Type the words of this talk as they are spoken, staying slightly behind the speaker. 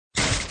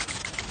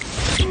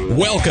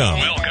Welcome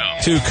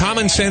to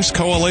Common Sense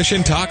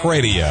Coalition Talk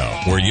Radio,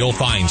 where you'll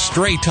find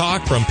straight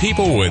talk from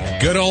people with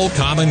good old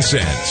common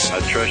sense. I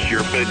trust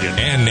your opinion.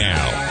 And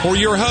now, for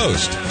your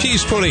host,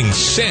 she's putting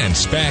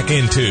sense back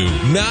into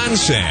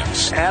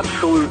nonsense.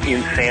 Absolute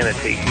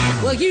insanity.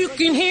 Well, you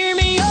can hear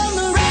me on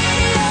the radio.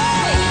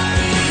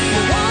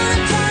 You want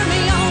to turn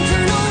me on,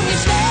 turn on your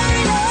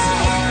stereo.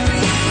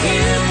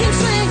 You can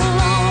sing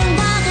along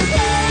while they're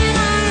playing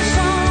our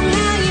song.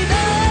 How you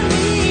done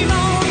me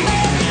wrong,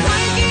 baby,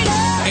 crank it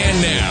up. And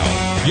now,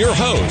 your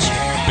host,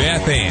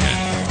 Beth Ann.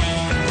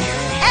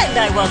 And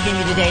I welcome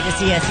you today to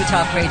CSC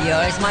Talk Radio.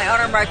 It's my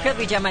honor, my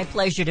privilege, and my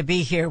pleasure to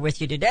be here with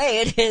you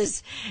today.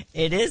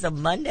 It is a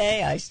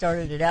Monday. I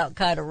started it out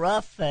kind of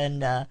rough, and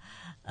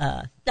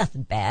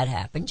nothing bad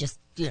happened. Just,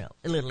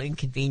 little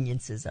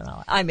inconveniences and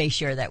all. I may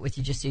share that with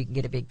you just so you can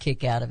get a big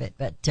kick out of it.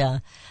 But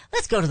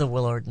let's go to the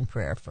Lord in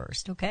prayer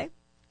first, okay?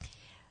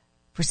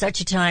 For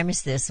such a time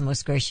as this,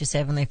 most gracious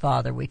Heavenly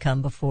Father, we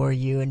come before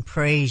you and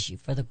praise you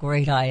for the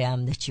great I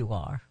am that you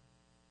are.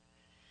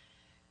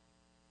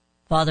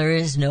 Father, there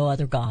is no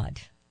other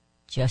God,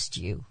 just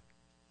you,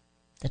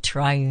 the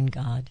triune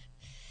God,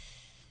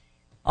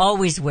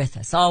 always with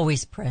us,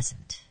 always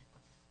present,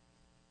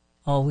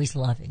 always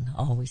loving,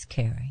 always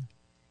caring.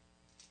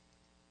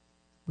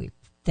 We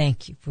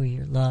thank you for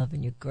your love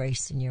and your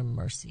grace and your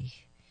mercy.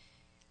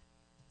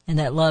 And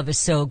that love is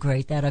so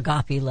great, that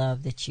agape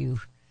love that you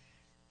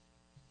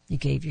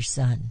gave your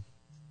Son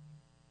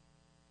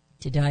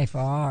to die for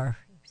our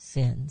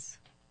sins.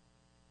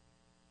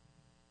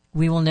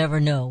 We will never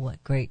know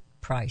what great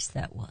price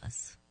that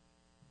was.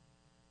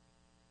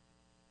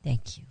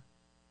 Thank you.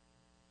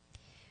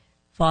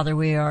 Father,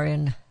 we are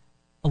in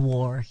a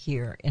war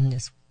here in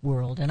this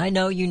world, and I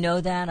know you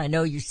know that. I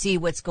know you see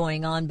what's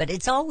going on, but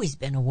it's always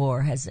been a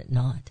war, has it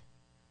not?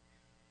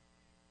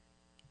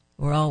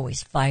 We're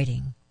always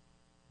fighting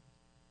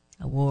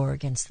a war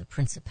against the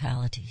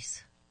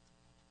principalities,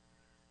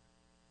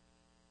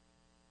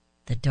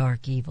 the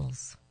dark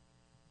evils,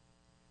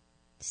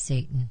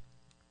 Satan,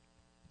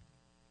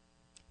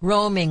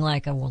 roaming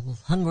like a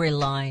hungry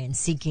lion,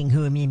 seeking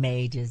whom he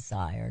may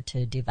desire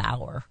to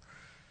devour.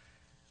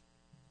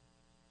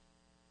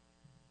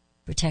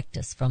 Protect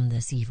us from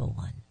this evil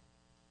one.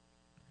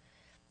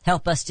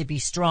 Help us to be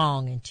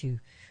strong and to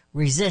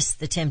resist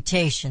the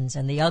temptations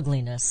and the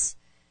ugliness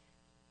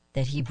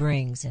that he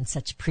brings in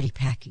such pretty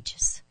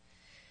packages,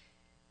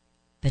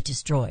 but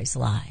destroys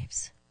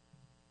lives.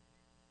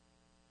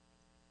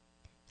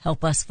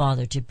 Help us,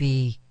 Father, to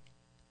be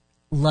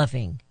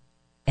loving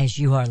as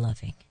you are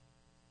loving.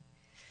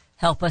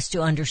 Help us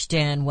to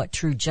understand what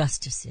true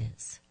justice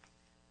is.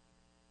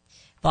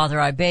 Father,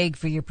 I beg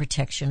for your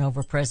protection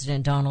over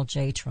President Donald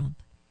J.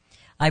 Trump.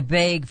 I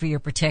beg for your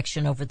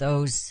protection over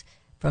those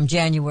from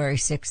January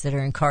 6th that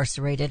are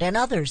incarcerated and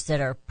others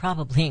that are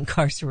probably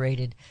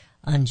incarcerated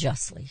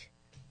unjustly.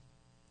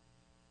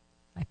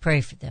 I pray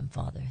for them,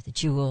 Father,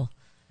 that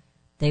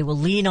they will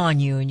lean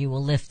on you and you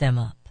will lift them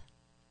up,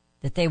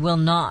 that they will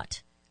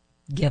not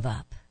give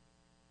up.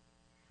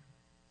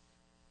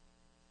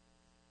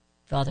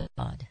 Father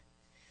God,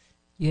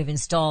 you have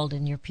installed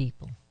in your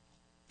people.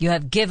 You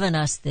have given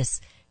us this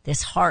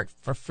heart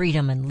for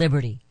freedom and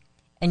liberty.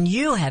 And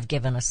you have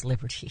given us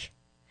liberty.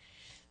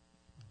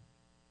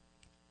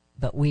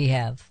 But we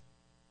have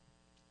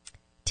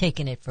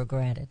taken it for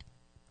granted.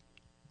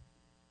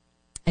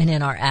 And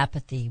in our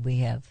apathy, we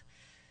have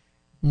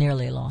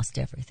nearly lost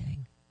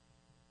everything.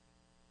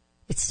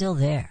 It's still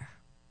there.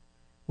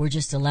 We're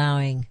just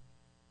allowing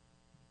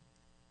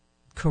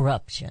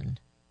corruption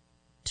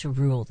to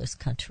rule this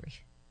country.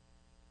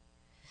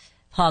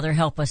 Father,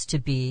 help us to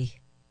be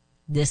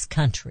this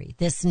country,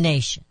 this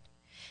nation,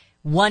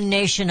 one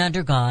nation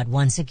under God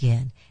once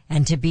again,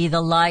 and to be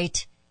the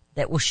light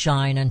that will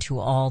shine unto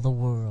all the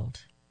world.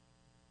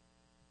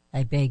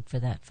 I beg for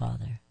that,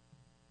 Father.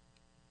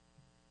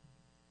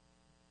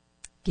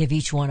 Give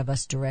each one of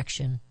us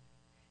direction.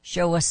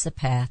 Show us the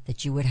path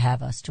that you would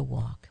have us to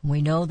walk.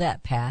 We know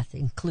that path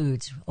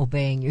includes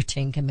obeying your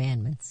 10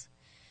 Commandments.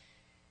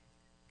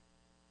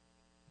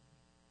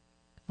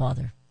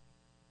 Father,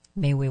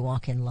 may we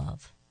walk in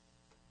love,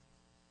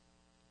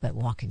 but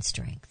walk in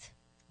strength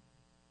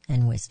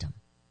and wisdom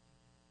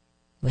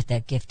with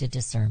that gift of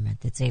discernment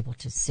that's able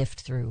to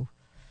sift through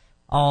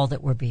all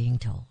that we're being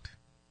told.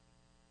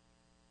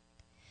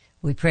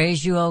 We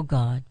praise you, O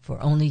God, for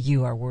only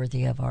you are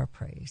worthy of our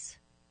praise.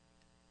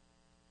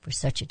 For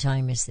such a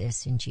time as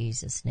this, in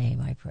Jesus' name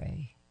I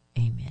pray.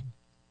 Amen.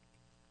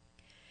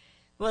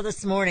 Well,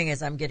 this morning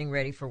as I'm getting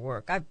ready for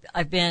work,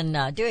 I've been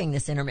doing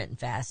this intermittent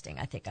fasting.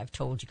 I think I've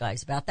told you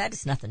guys about that.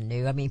 It's nothing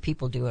new. I mean,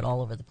 people do it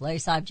all over the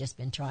place. I've just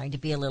been trying to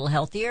be a little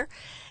healthier.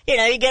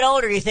 You get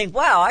older, you think,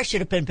 wow, I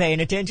should have been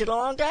paying attention a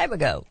long time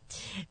ago.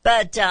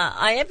 But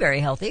I am very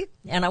healthy,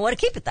 and I want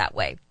to keep it that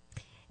way.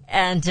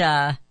 And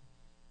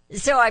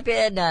so I've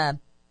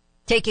been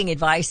taking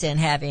advice and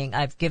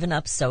I've given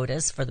up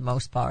sodas for the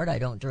most part. I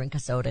don't drink a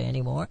soda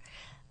anymore.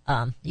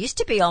 Used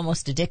to be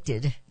almost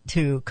addicted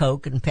to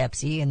Coke and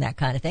Pepsi and that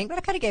kind of thing, but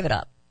I kind of gave it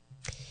up.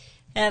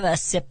 Have a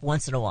sip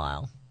once in a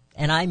while.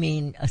 And I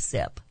mean a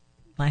sip.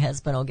 My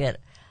husband will get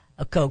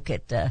a Coke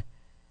at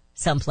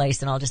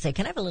someplace, and I'll just say,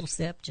 "Can I have a little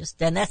sip?"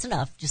 And that's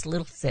enough, just a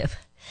little sip.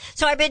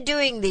 So I've been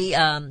doing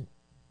the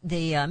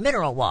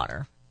mineral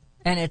water,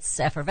 and it's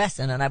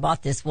effervescent. And I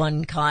bought this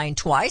one kind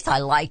twice. I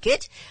like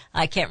it.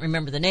 I can't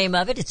remember the name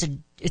of it.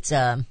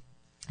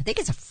 I think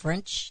it's a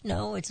French.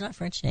 No, it's not a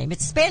French name.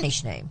 It's a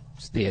Spanish name.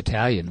 It's the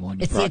Italian one.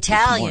 It's the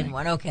Italian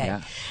one. Okay.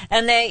 Yeah.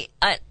 And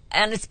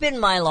and it's been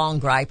my long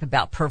gripe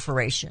about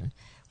perforation.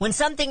 When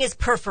something is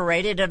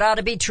perforated, it ought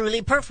to be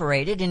truly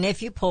perforated. And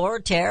if you pour,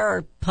 tear,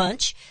 or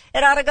punch,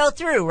 it ought to go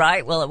through,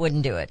 right? Well, it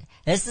wouldn't do it.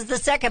 This is the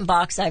second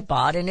box I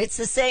bought, and it's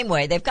the same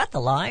way. They've got the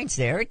lines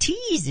there. It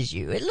teases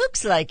you. It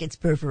looks like it's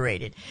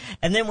perforated.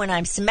 And then when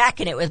I'm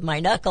smacking it with my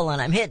knuckle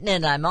and I'm hitting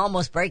it, I'm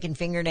almost breaking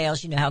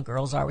fingernails. You know how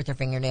girls are with their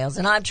fingernails.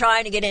 And I'm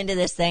trying to get into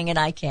this thing, and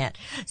I can't.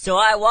 So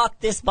I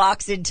walked this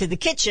box into the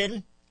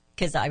kitchen,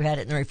 because I had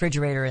it in the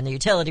refrigerator in the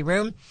utility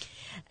room.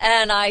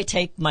 And I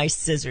take my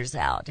scissors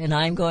out, and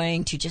I'm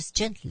going to just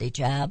gently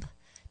jab.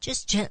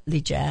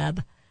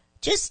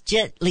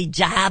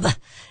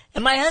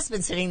 And my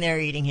husband's sitting there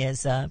eating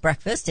his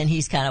breakfast, and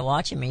he's kind of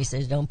watching me. He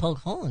says, "Don't poke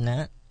a hole in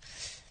that."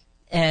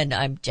 And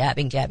I'm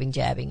jabbing,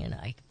 and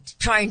I'm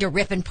trying to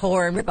rip and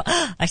pour and rip.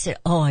 I said,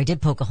 "Oh, I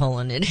did poke a hole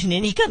in it." And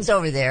then he comes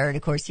over there, and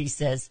of course he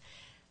says,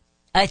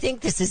 "I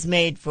think this is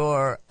made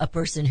for a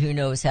person who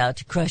knows how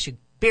to crush a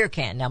beer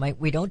can." Now,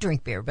 we don't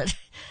drink beer, but,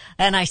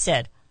 and I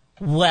said,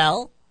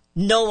 "Well,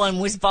 no one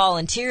was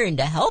volunteering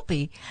to help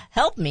me.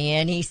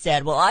 And he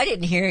said, "Well, I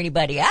didn't hear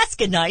anybody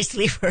asking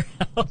nicely for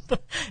help."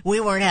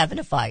 We weren't having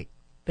a fight,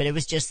 but it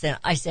was just then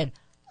I said,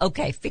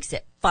 "Okay, fix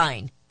it.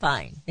 Fine.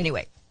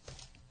 Anyway,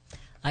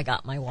 I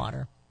got my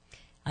water.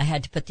 I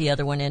had to put the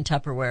other one in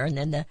Tupperware, and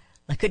then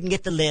I couldn't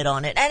get the lid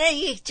on it. And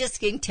he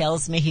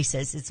tells me, he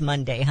says, "It's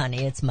Monday,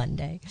 honey. It's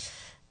Monday."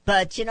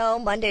 But,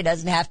 Monday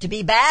doesn't have to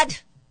be bad,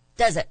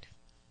 does it?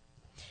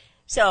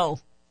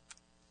 So,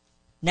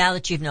 now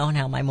that you've known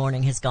how my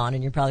morning has gone,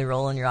 and you're probably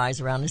rolling your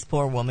eyes around this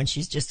poor woman,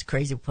 she's just a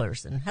crazy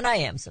person. And I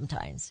am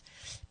sometimes.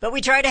 But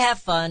we try to have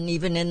fun,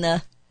 even in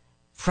the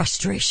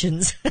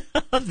frustrations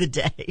of the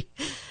day.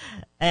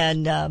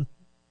 And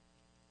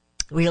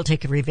we'll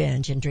take a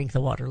revenge and drink the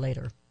water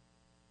later.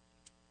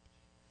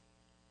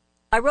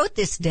 I wrote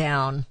this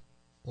down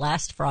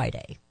last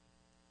Friday.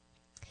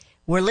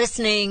 We're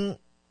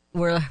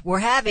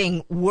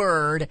having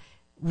Word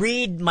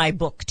read my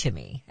book to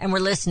me, and we're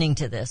listening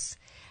to this.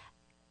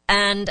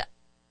 And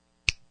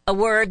a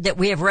word that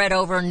we have read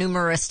over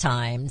numerous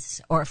times,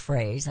 or a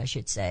phrase, I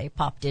should say,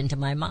 popped into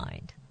my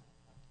mind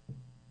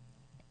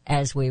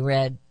as we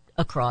read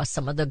across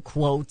some of the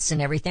quotes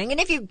and everything.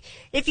 And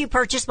if you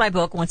purchase my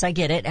book once I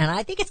get it, and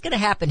I think it's going to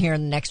happen here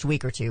in the next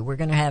week or two, we're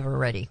going to have it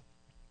ready.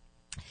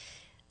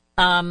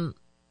 You'll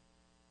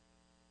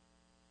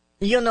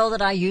know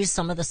that I use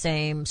some of the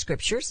same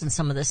scriptures and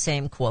some of the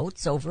same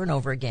quotes over and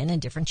over again in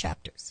different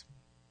chapters.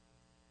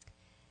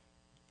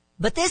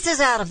 But this is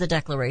out of the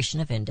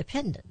Declaration of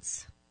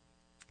Independence.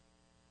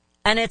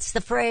 And it's the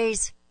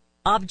phrase,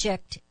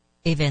 object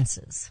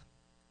evinces.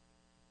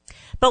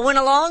 But when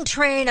a long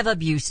train of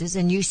abuses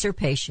and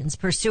usurpations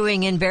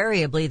pursuing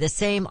invariably the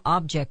same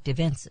object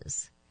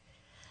evinces,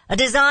 a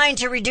design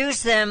to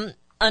reduce them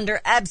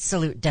under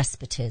absolute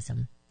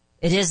despotism,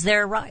 it is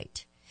their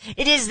right.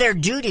 It is their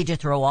duty to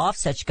throw off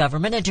such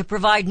government and to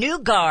provide new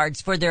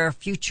guards for their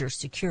future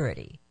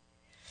security.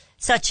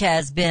 Such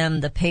has been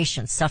the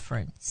patient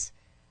sufferance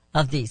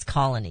of these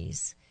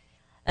colonies,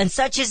 and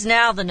such is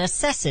now the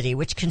necessity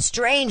which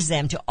constrains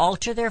them to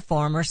alter their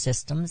former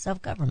systems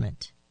of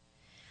government.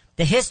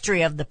 The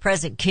history of the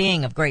present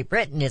King of Great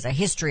Britain is a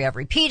history of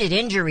repeated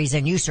injuries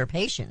and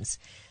usurpations,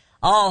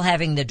 all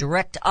having the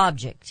direct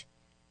object,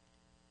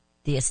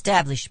 the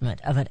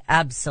establishment of an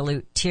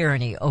absolute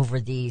tyranny over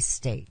these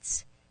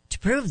states. To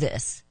prove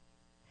this,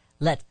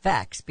 let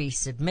facts be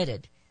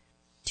submitted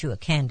to a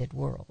candid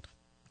world.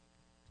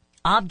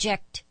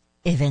 Object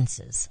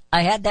evinces.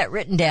 I had that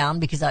written down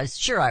because I was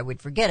sure I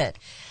would forget it.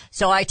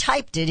 So I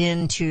typed it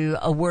into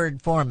a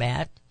Word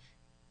format,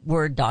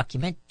 Word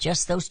document,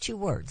 just those two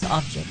words,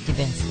 object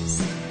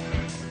evinces.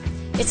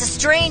 It's a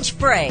strange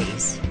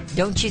phrase,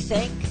 don't you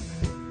think?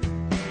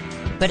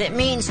 But it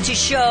means to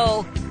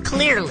show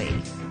clearly,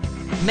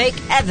 make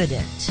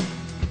evident,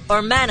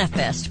 or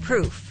manifest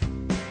proof.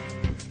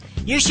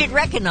 You should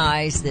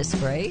recognize this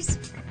phrase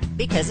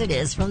because it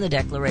is from the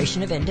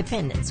Declaration of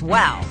Independence.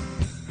 Wow.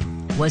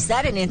 Was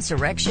that an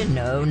insurrection?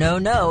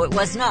 No, it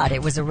was not.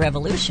 It was a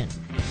revolution,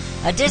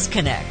 a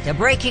disconnect, a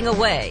breaking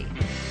away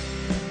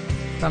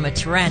from a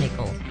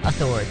tyrannical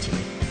authority.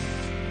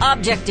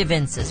 Object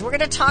evinces. We're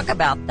going to talk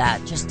about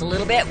that just a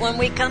little bit when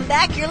we come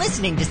back. You're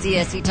listening to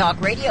CSC Talk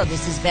Radio.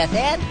 This is Beth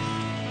Ann,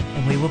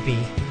 and we will be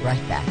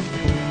right back.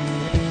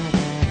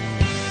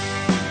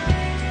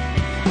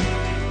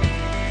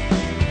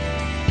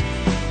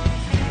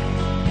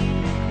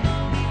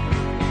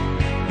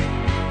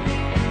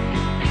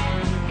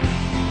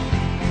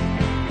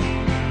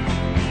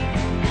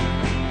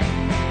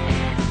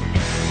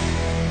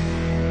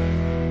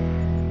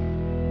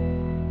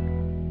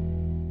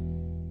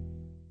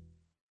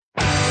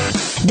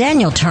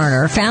 Daniel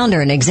Turner, founder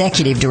and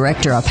executive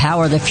director of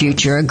Power the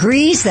Future,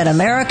 agrees that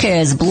America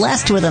is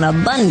blessed with an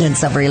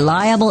abundance of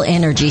reliable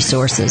energy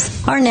sources.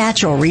 Our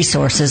natural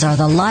resources are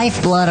the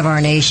lifeblood of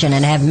our nation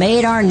and have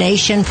made our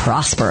nation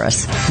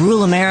prosperous.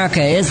 Rural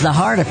America is the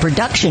heart of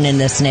production in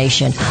this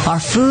nation. Our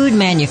food,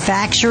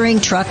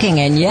 manufacturing, trucking,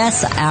 and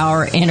yes,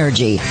 our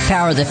energy.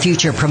 Power the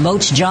Future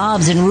promotes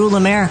jobs in rural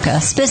America,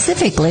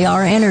 specifically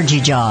our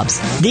energy jobs.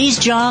 These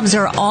jobs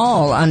are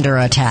all under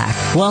attack.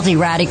 Wealthy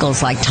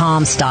radicals like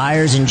Tom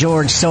Stiers and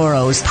George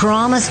Soros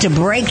promise to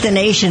break the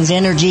nation's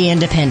energy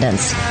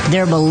independence.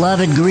 Their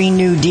beloved Green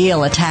New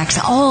Deal attacks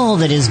all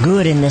that is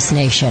good in this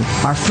nation.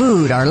 Our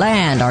food, our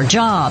land, our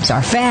jobs,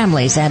 our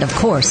families, and of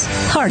course,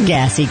 our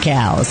gassy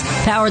cows.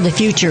 Power the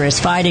Future is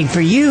fighting for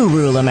you,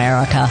 rural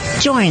America.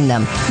 Join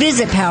them.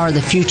 Visit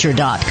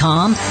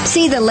powerthefuture.com.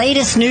 See the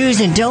latest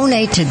news and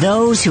donate to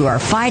those who are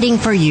fighting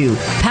for you.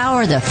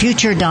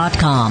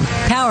 Powerthefuture.com.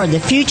 Power the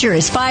Future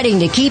is fighting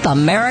to keep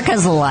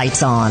America's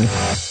lights on.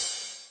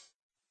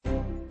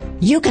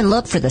 You can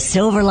look for the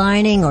silver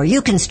lining, or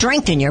you can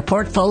strengthen your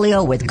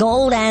portfolio with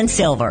gold and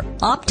silver.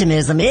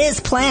 Optimism is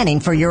planning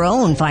for your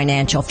own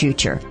financial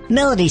future.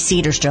 Melody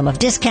Cedarstrom of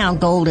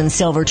Discount Gold and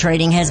Silver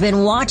Trading has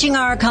been watching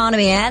our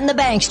economy and the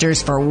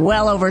banksters for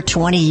well over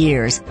 20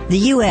 years. The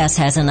U.S.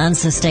 has an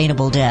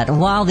unsustainable debt,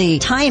 and while the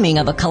timing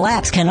of a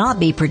collapse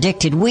cannot be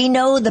predicted, we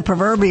know the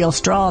proverbial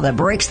straw that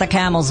breaks the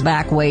camel's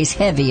back weighs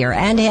heavier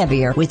and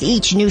heavier with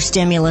each new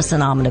stimulus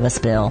and omnibus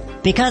bill.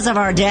 Because of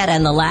our debt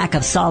and the lack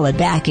of solid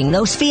backing,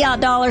 those fiat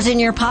dollars in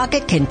your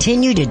pocket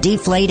continue to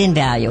deflate in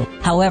value.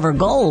 However,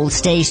 gold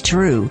stays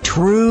true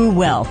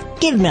wealth.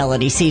 Give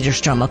Melody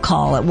Cedarstrom a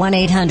call at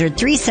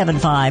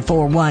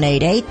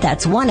 1-800-375-4188.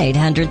 That's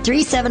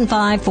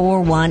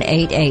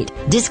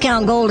 1-800-375-4188.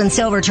 Discount Gold and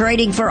Silver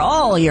Trading for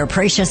all your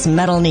precious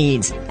metal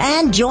needs.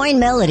 And join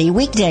Melody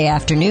weekday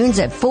afternoons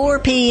at 4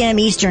 p.m.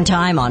 Eastern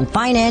Time on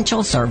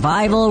Financial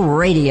Survival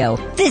Radio.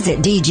 Visit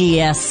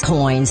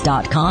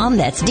dgscoins.com.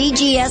 That's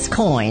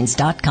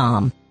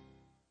dgscoins.com.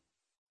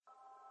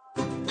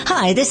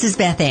 Hi, this is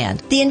Beth Ann.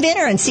 The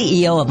inventor and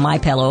CEO of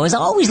MyPillow is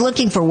always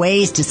looking for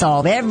ways to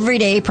solve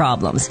everyday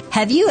problems.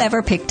 Have you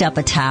ever picked up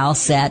a towel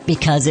set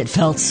because it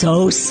felt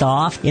so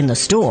soft in the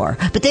store,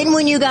 but then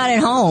when you got it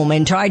home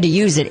and tried to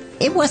use it,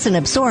 it wasn't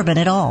absorbent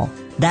at all?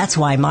 That's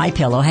why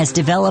MyPillow has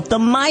developed the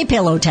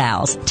MyPillow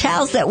towels.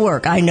 Towels that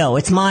work. I know,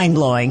 it's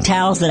mind-blowing.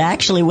 Towels that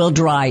actually will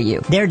dry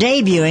you. They're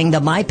debuting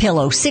the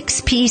MyPillow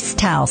 6-piece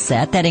towel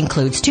set that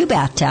includes 2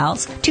 bath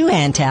towels, 2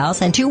 hand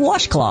towels, and 2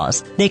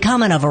 washcloths. They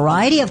come in a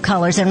variety of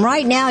colors, and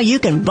right now you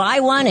can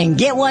buy one and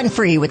get one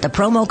free with the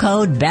promo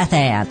code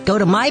BethAnn. Go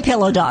to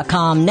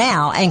MyPillow.com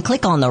now and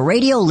click on the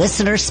radio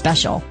listener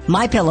special.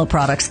 MyPillow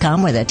products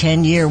come with a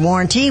 10-year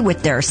warranty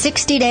with their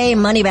 60-day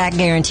money-back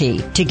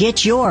guarantee. To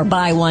get your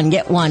buy one,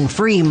 get one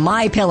free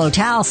MyPillow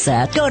towel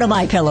set, go to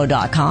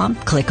MyPillow.com,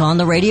 click on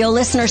the radio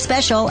listener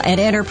special, and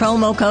enter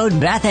promo code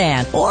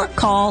BethAnn, or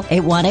call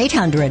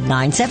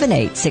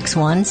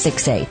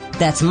 1-800-978-6168.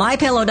 That's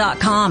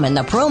MyPillow.com, and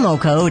the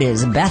promo code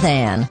is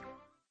BethAnn.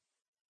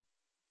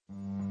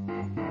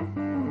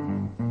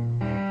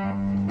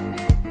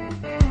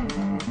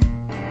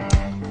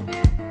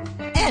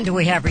 And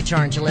we have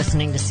returned to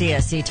listening to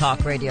CSC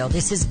Talk Radio.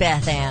 This is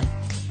Beth Ann.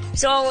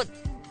 So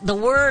the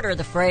word or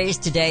the phrase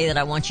today that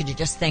I want you to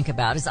just think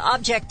about is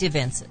object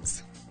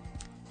evinces.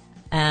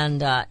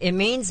 And it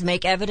means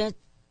make evident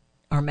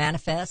or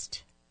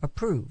manifest or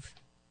prove.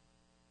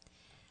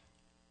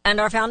 And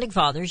our founding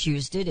fathers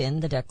used it in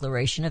the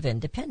Declaration of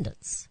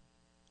Independence.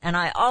 And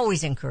I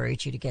always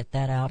encourage you to get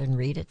that out and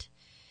read it.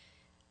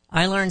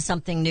 I learn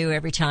something new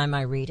every time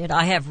I read it.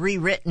 I have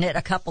rewritten it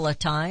a couple of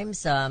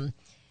times. The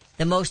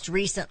most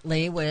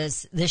recently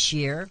was this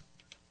year.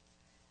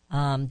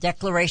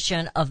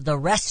 Declaration of the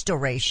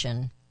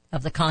Restoration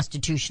of the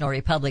Constitutional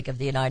Republic of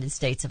the United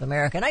States of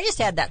America. And I just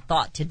had that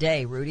thought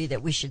today, Rudy,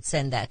 that we should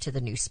send that to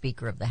the new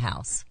Speaker of the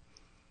House.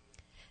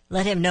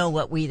 Let him know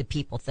what we the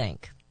people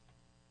think.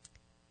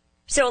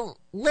 So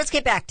let's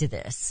get back to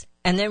this,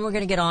 and then we're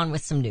going to get on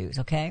with some news,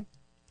 okay?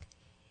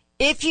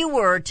 If you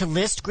were to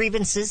list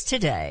grievances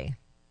today,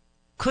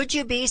 could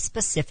you be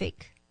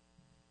specific?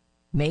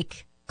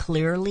 Make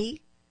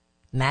clearly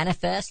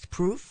manifest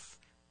proof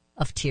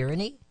of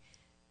tyranny?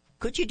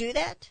 Could you do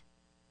that?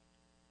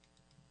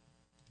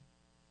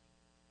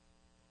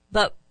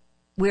 But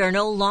we are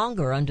no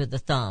longer under the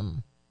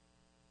thumb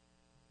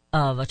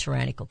of a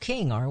tyrannical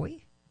king, are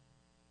we?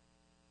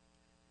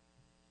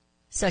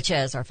 Such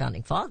as our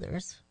founding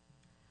fathers.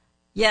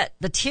 Yet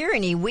the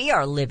tyranny we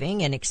are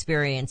living and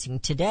experiencing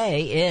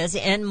today is,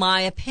 in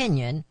my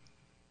opinion,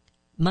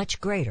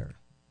 much greater.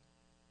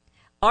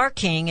 Our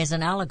king is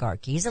an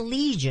oligarchy. He's a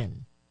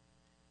legion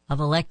of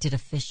elected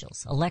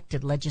officials,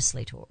 elected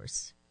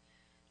legislators.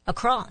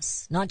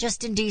 Across, not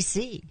just in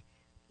D.C.,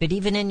 but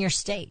even in your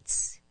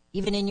states,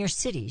 even in your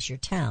cities, your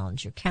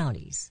towns, your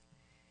counties.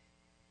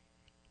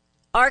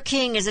 Our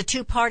king is a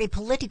two-party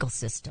political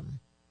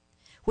system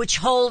which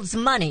holds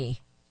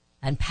money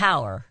and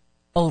power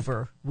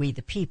over we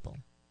the people.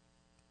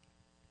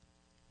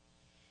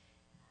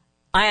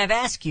 I have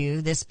asked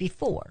you this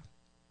before,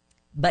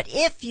 but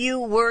if you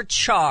were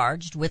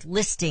charged with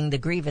listing the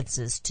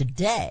grievances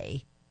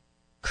today,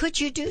 could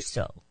you do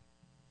so?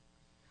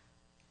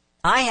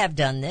 I have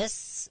done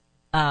this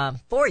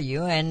for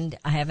you, and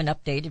I have an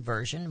updated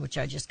version, which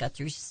I just got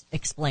through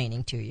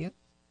explaining to you.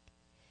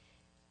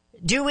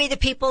 Do we, the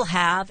people,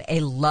 have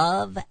a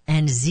love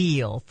and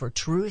zeal for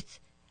truth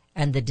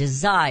and the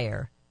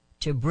desire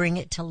to bring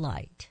it to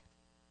light?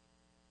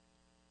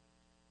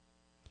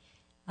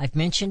 I've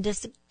mentioned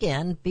this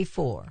again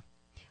before.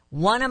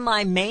 One of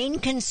my main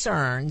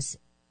concerns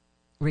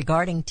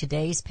regarding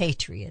today's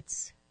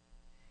patriots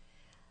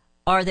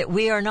are that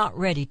we are not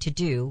ready to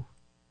do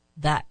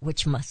that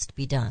which must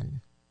be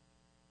done.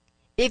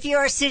 If you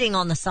are sitting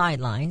on the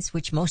sidelines,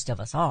 which most of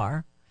us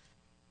are,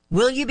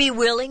 will you be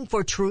willing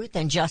for truth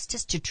and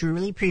justice to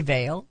truly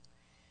prevail?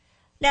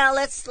 Now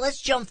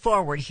let's jump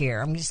forward here.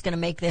 I'm just going to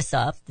make this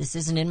up. This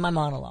isn't in my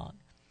monologue.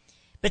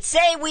 But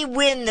say we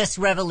win this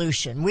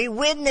revolution. We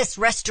win this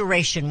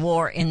restoration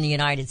war in the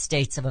United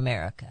States of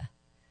America.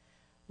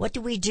 What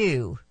do we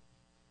do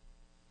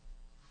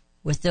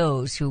with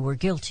those who were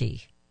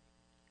guilty?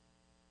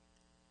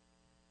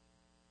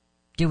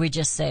 Do we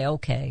just say,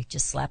 okay,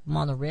 just slap them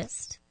on the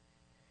wrist?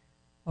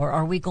 Or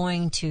are we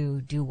going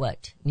to do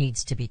what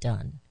needs to be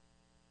done?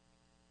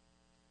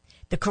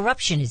 The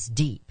corruption is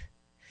deep.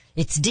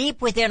 It's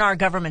deep within our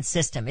government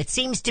system. It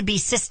seems to be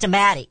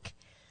systematic,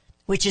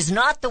 which is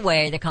not the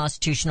way the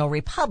constitutional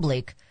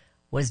republic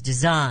was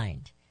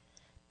designed.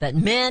 But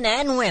men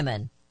and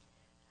women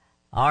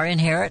are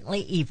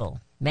inherently evil.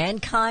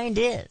 Mankind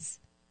is.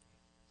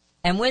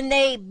 And when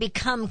they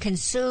become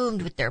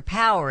consumed with their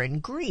power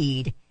and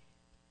greed,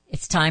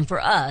 it's time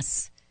for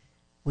us,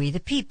 we the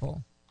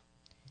people,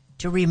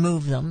 to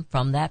remove them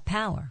from that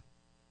power.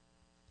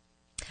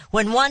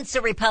 When once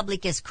a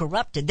republic is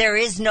corrupted, there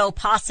is no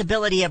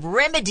possibility of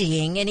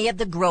remedying any of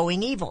the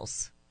growing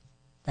evils.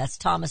 That's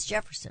Thomas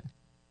Jefferson.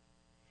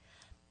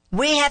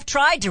 We have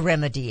tried to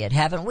remedy it,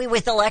 haven't we,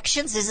 with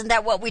elections? Isn't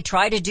that what we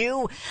try to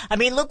do? I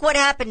mean, look what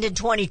happened in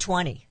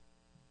 2020.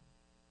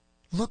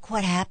 Look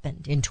what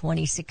happened in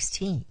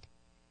 2016.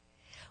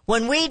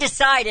 When we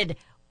decided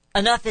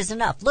enough is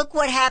enough. Look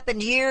what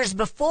happened years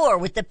before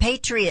with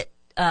the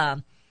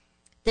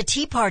the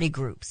Tea Party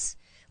groups.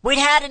 We'd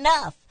had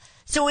enough.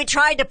 So we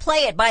tried to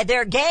play it by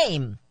their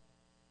game.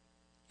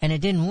 And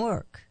it didn't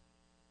work.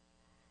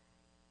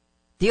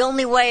 The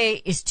only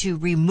way is to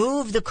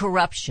remove the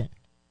corruption.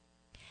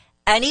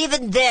 And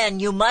even then,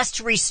 you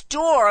must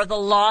restore the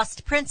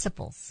lost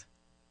principles.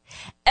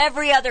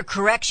 Every other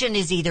correction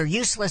is either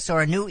useless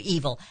or a new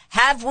evil.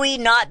 Have we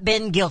not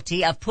been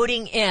guilty of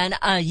putting in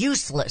a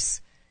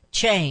useless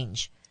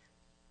change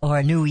or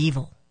a new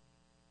evil?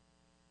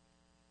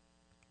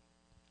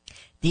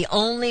 The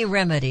only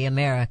remedy,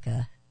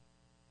 America,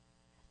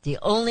 the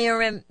only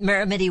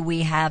remedy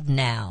we have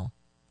now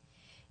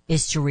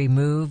is to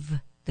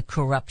remove the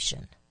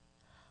corruption.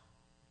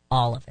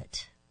 All of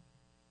it.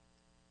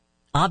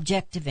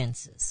 Object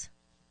evinces.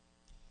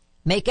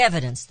 Make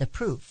evidence the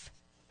proof.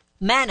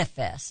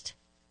 Manifest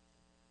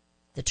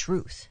the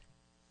truth.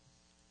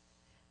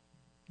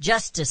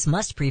 Justice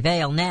must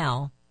prevail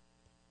now,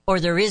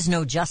 or there is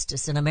no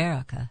justice in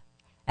America,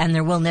 and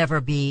there will never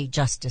be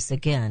justice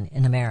again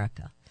in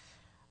America.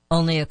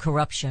 Only a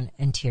corruption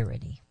and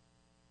tyranny.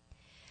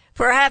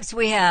 Perhaps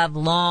we have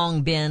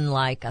long been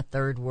like a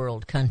third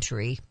world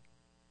country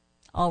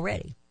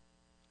already,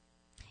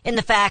 in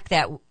the fact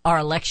that our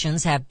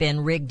elections have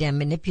been rigged and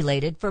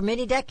manipulated for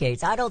many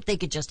decades. I don't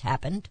think it just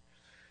happened.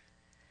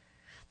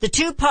 The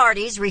two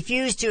parties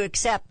refused to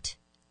accept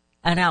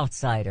an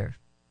outsider.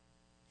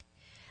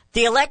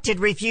 The elected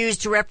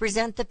refused to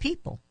represent the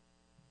people.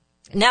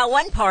 Now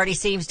one party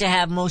seems to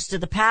have most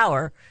of the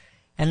power,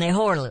 and they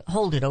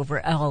hold it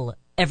over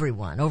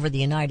everyone, over the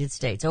United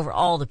States, over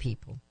all the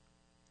people.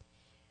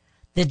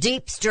 The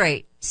deep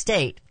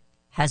state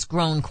has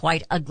grown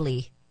quite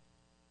ugly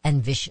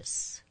and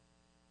vicious.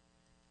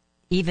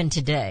 Even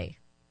today,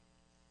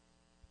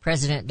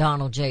 President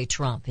Donald J.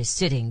 Trump is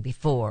sitting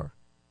before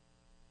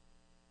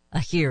a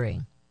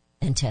hearing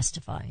and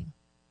testifying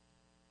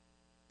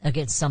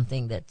against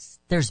something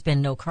there's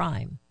been no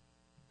crime.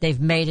 They've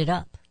made it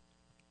up.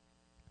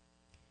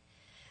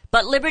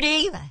 But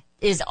liberty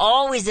is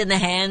always in the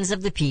hands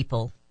of the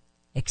people,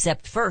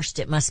 except first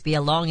it must be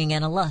a longing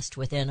and a lust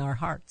within our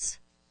hearts.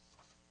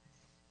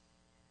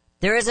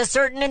 There is a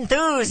certain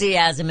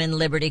enthusiasm in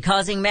liberty,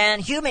 causing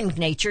human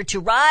nature to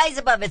rise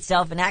above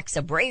itself in acts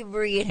of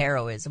bravery and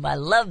heroism. I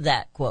love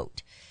that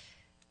quote.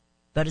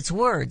 But it's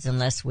words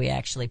unless we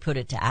actually put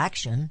it to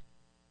action.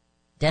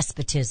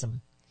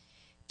 Despotism,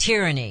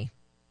 tyranny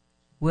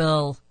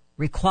will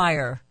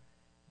require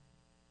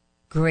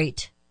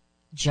great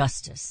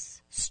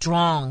justice,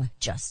 strong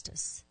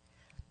justice.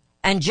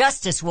 And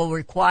justice will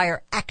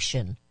require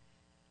action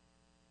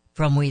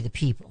from we the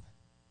people.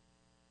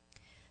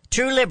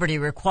 True liberty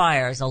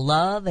requires a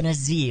love and a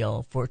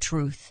zeal for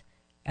truth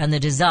and the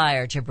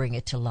desire to bring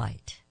it to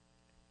light.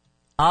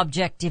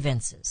 Object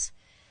evinces.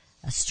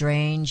 A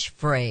strange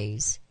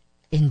phrase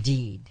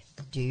indeed,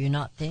 do you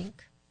not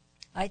think?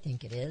 I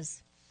think it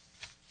is.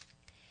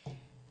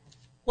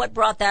 What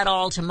brought that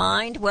all to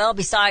mind? Well,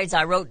 besides,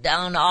 I wrote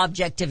down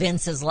object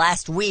evinces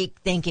last week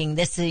thinking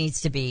this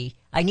needs to be,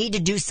 I need to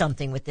do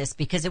something with this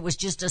because it was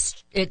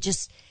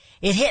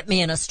it hit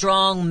me in a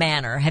strong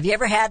manner. Have you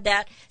ever had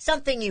that?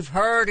 Something you've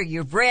heard or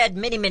you've read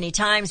many, many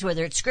times,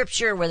 whether it's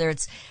scripture, whether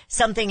it's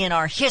something in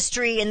our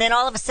history, and then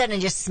all of a sudden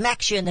it just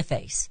smacks you in the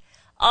face.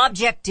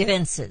 Object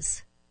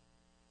evinces.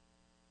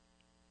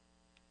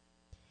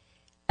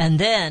 And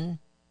then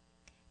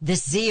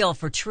this zeal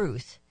for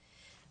truth.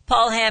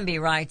 Paul Hamby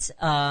writes,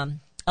 a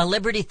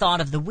Liberty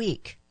Thought of the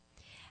Week.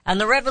 And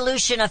the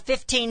revolution of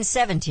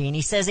 1517,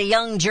 he says, a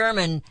young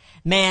German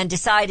man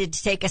decided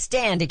to take a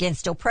stand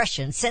against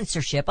oppression,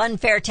 censorship,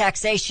 unfair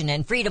taxation,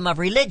 and freedom of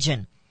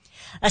religion.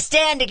 A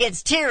stand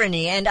against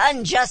tyranny and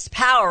unjust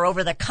power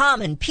over the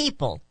common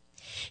people.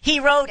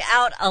 He wrote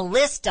out a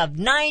list of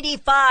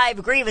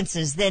 95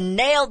 grievances, then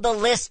nailed the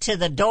list to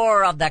the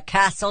door of the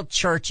Castle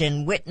Church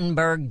in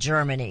Wittenberg,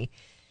 Germany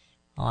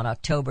on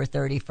October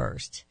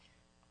 31st,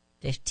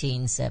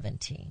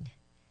 1517.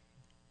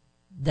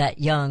 That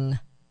young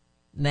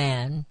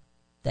man,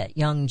 that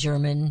young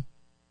German,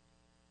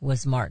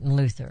 was Martin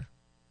Luther.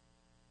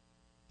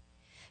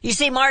 You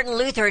see, Martin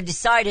Luther had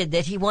decided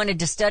that he wanted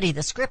to study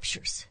the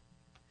scriptures.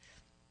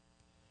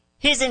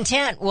 His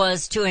intent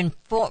was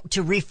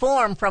to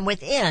reform from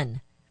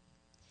within.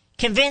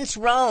 Convinced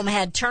Rome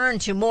had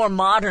turned to more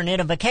modern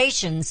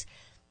innovations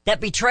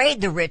that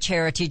betrayed the rich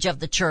heritage of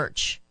the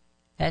church.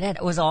 And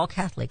it was all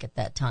Catholic at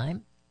that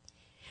time.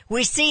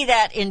 We see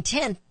that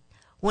intent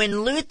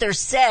when Luther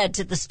said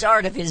to the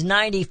start of his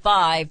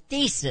 95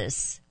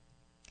 thesis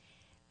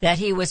that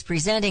he was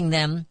presenting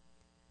them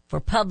for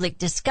public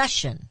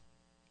discussion,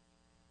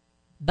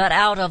 but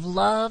out of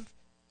love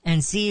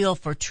and zeal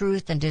for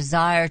truth and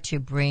desire to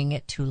bring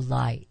it to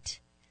light.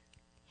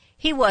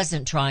 He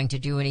wasn't trying to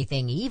do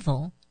anything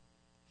evil.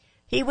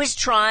 He was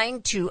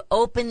trying to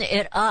open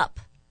it up.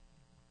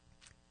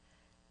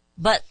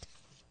 But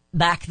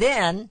back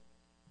then,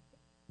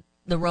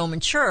 the Roman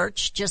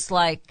Church, just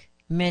like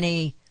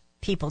many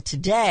people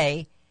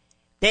today,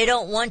 they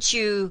don't want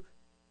you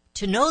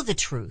to know the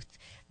truth.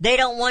 They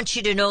don't want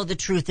you to know the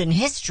truth in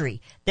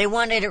history. They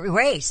want it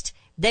erased.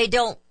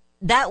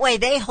 That way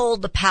they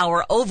hold the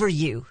power over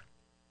you.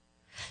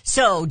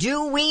 So,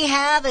 do we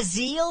have a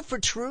zeal for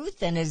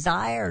truth and a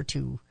desire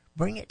to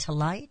bring it to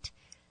light?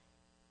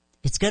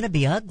 It's going to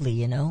be ugly,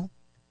 you know.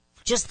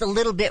 Just the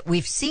little bit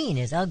we've seen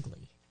is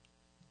ugly.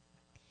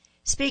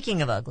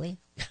 Speaking of ugly,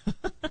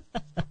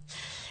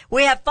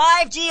 we have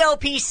 5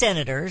 GOP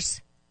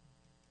senators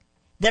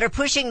that are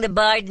pushing the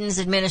Biden's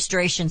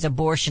administration's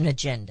abortion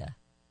agenda.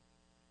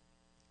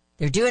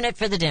 They're doing it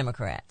for the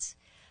Democrats.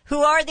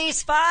 Who are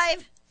these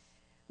 5?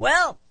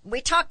 Well, we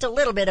talked a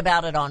little bit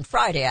about it on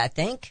Friday, I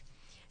think.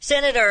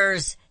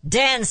 Senators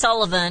Dan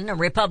Sullivan, a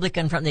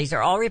Republican these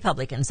are all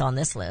Republicans on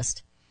this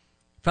list,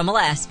 from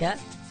Alaska,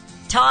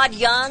 Todd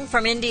Young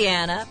from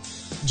Indiana,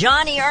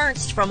 Johnny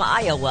Ernst from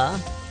Iowa,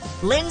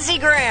 Lindsey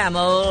Graham,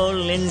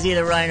 Lindsey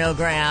the Rhino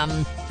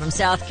Graham from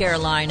South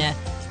Carolina,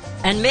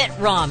 and Mitt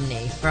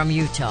Romney from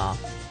Utah.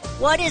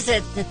 What is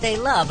it that they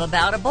love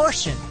about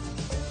abortion?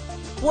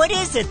 What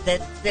is it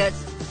that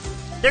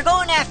they're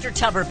going after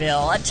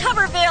Tuberville? And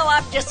Tuberville,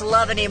 I'm just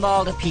loving him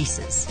all to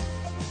pieces.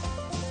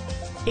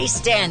 He's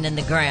standing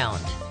the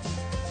ground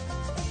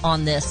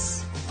on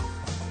this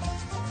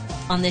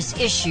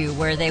issue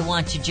where they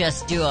want to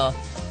just do a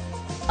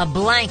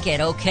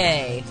blanket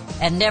okay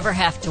and never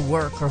have to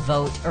work or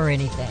vote or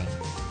anything.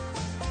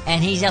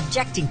 And he's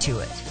objecting to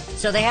it.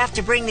 So they have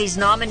to bring these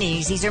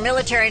nominees. These are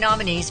military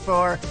nominees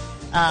for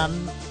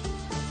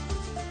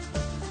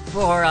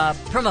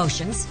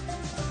promotions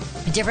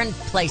in different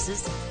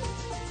places.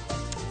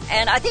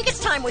 And I think it's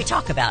time we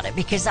talk about it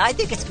because I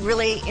think it's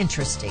really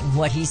interesting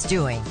what he's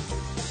doing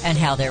and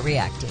how they're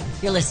reacting.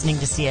 You're listening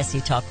to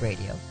CSC Talk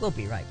Radio. We'll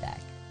be right back.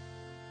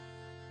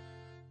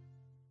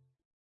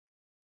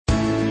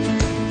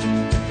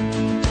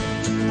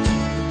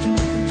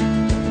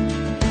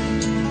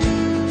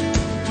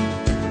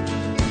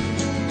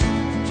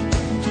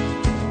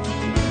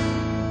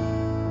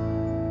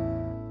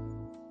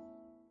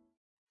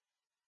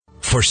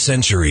 For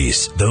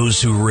centuries, those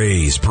who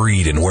raise,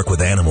 breed, and work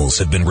with animals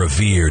have been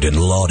revered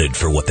and lauded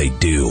for what they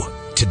do.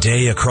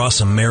 Today, across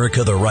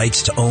America, the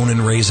rights to own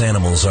and raise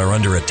animals are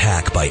under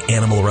attack by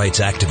animal rights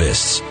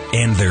activists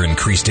and their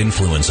increased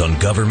influence on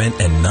government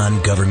and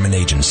non-government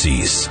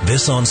agencies.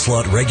 This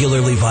onslaught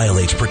regularly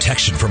violates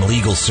protection from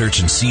illegal search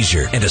and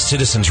seizure and a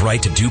citizen's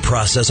right to due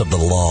process of the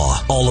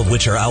law, all of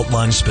which are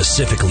outlined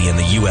specifically in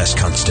the U.S.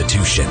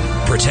 Constitution.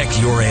 Protect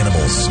your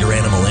animals, your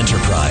animal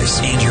enterprise,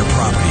 and your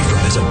property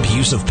from this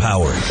abuse of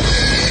power.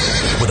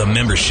 With a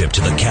membership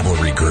to the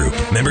Cavalry Group,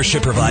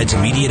 membership provides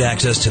immediate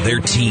access to their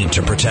team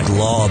to protect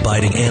law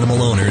law-abiding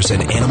animal owners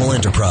and animal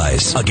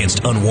enterprise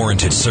against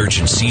unwarranted search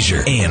and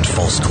seizure and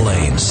false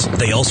claims.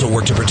 They also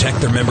work to protect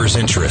their members'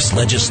 interests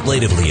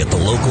legislatively at the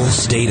local,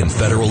 state, and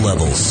federal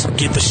levels.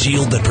 Get the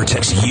shield that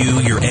protects you,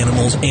 your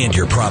animals, and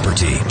your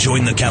property.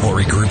 Join the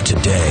Cavalry Group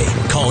today.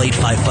 Call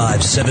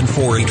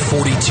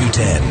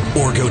 855-748-4210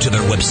 or go to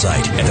their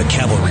website at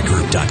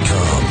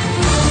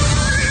thecavalrygroup.com.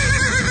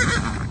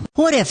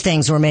 What if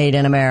things were made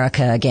in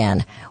America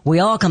again? We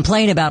all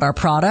complain about our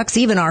products,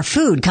 even our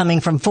food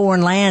coming from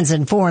foreign lands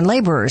and foreign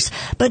laborers.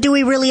 But do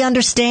we really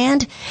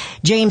understand?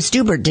 James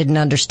Stubert didn't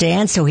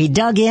understand, so he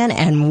dug in,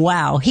 and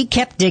wow, he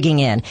kept digging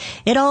in.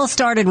 It all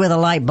started with a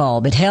light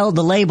bulb. It held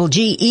the label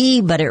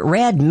GE, but it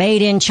read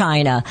Made in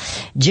China.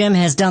 Jim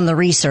has done the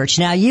research.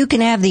 Now you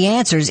can have the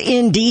answers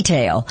in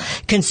detail.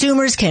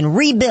 Consumers can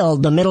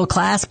rebuild the middle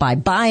class by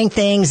buying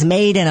things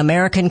made in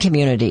American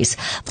communities.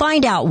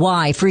 Find out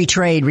why free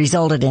trade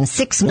resulted in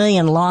 6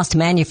 million lost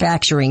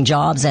manufacturing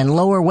jobs and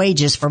lower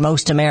wages for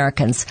most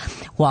Americans.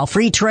 While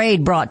free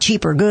trade brought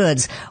cheaper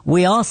goods,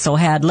 we also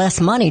had less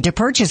money to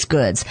purchase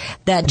goods.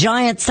 That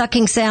giant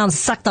sucking sound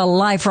sucked the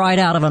life right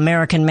out of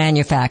American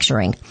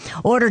manufacturing.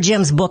 Order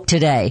Jim's book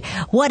today,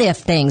 What If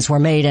Things Were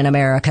Made in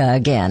America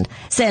Again?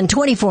 Send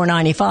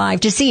 $24.95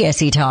 to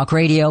CSE Talk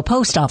Radio,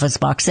 Post Office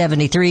Box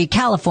 73,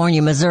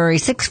 California, Missouri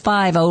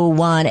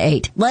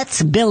 65018.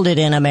 Let's build it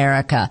in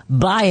America,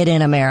 buy it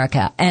in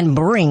America, and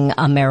bring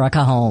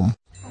America home.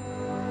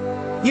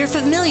 You're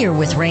familiar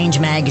with Range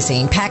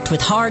Magazine, packed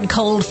with hard,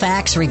 cold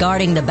facts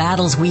regarding the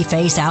battles we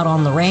face out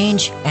on the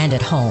range and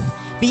at home.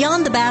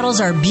 Beyond the battles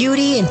are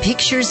beauty and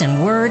pictures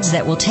and words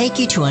that will take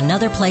you to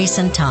another place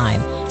and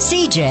time.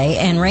 CJ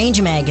and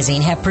Range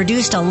Magazine have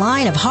produced a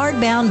line of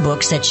hardbound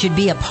books that should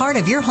be a part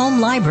of your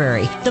home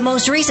library. The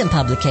most recent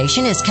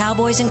publication is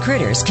Cowboys and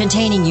Critters,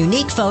 containing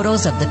unique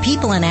photos of the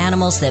people and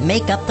animals that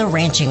make up the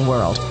ranching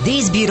world.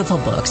 These beautiful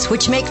books,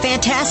 which make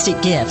fantastic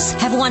gifts,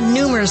 have won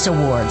numerous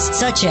awards,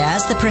 such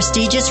as the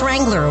prestigious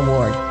Wrangler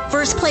Award,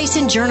 First Place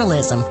in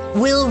Journalism,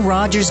 Will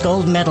Rogers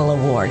Gold Medal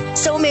Award.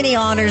 So many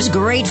honors,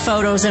 great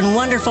photos, and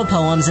wonderful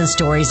poems and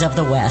stories of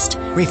the West.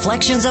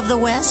 Reflections of the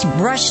West,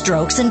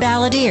 Brushstrokes and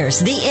Balladeers,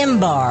 The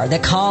Imbar, The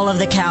Call of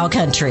the Cow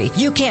Country.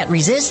 You can't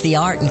resist the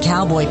art and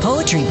cowboy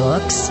poetry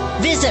books.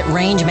 Visit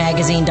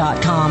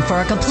rangemagazine.com for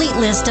a complete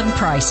list of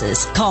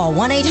prices. Call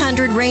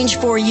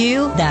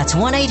 1-800-RANGE-4U. That's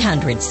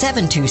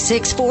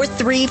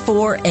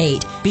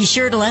 1-800-726-4348. Be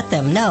sure to let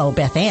them know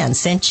Beth Ann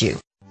sent you.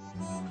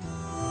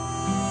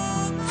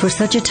 For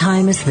such a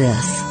time as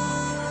this,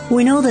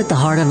 we know that the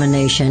heart of a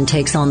nation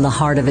takes on the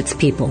heart of its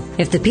people.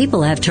 If the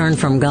people have turned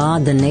from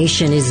God, the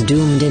nation is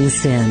doomed in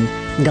sin.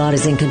 God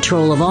is in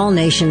control of all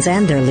nations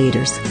and their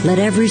leaders. Let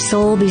every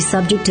soul be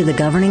subject to the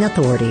governing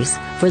authorities,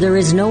 for there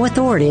is no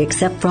authority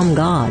except from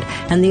God,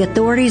 and the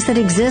authorities that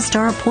exist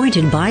are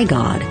appointed by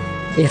God.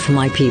 If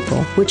my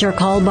people, which are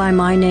called by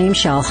my name,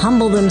 shall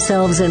humble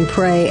themselves and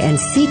pray and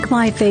seek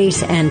my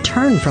face and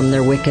turn from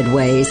their wicked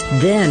ways,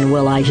 then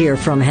will I hear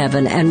from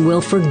heaven and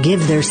will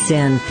forgive their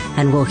sin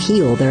and will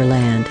heal their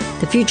land.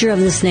 The future of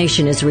this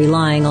nation is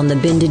relying on the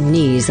bended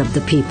knees of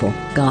the people,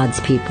 God's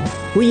people.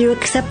 Will you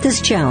accept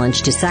this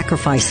challenge to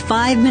sacrifice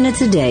 5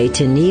 minutes a day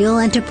to kneel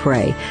and to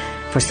pray?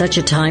 For such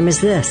a time as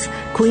this,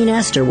 Queen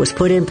Esther was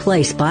put in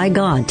place by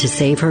God to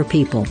save her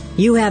people.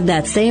 You have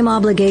that same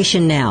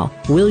obligation now.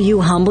 Will you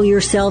humble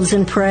yourselves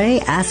and pray,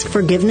 ask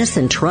forgiveness,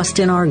 and trust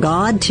in our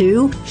God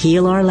to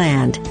heal our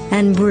land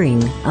and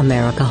bring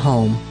America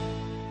home?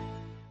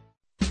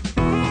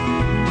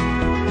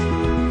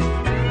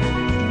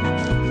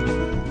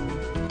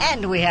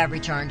 And we have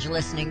returned. You're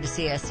listening to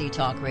CSC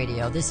Talk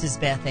Radio. This is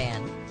Beth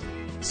Ann.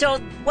 So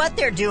what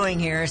they're doing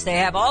here is they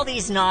have all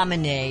these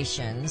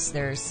nominations.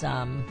 They're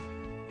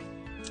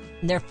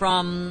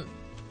from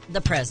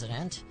the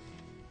president,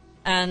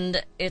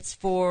 and it's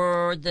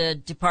for the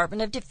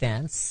Department of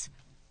Defense,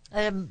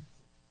 a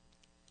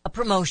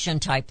promotion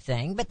type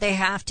thing, but they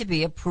have to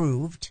be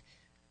approved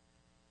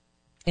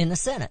in the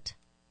Senate.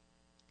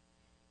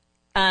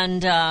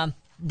 And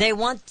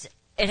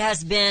it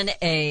has been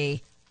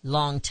a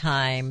long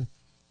time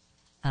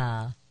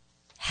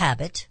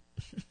habit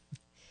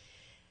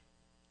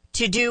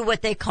to do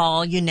what they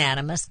call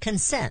unanimous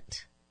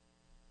consent.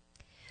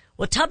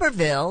 Well,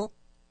 Tuberville,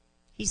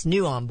 he's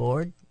new on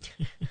board.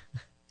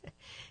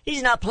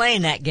 He's not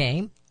playing that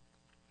game.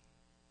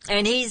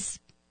 And he's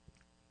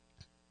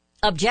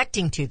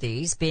objecting to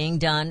these being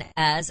done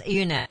as a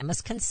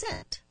unanimous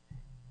consent.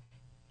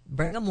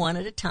 Bring them one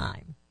at a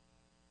time.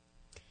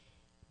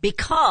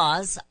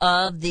 Because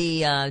of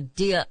the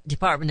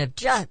Department of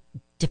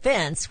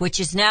Defense, which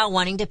is now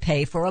wanting to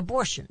pay for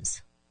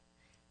abortions,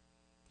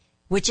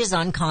 which is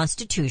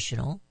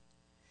unconstitutional.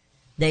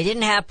 They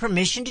didn't have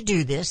permission to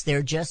do this.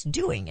 They're just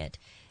doing it.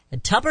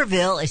 And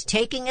Tuberville is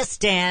taking a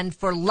stand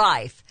for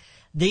life.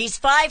 These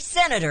 5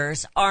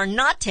 senators are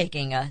not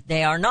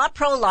they are not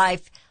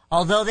pro-life,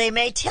 although they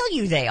may tell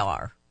you they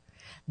are.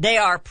 They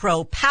are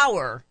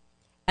pro-power,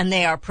 and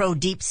they are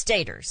pro-deep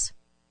staters.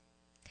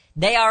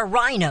 They are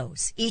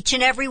rhinos, each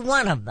and every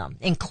one of them,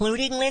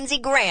 including Lindsey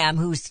Graham,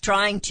 who's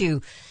trying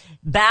to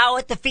bow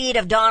at the feet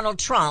of Donald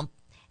Trump.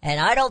 And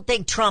I don't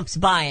think Trump's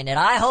buying it.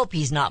 I hope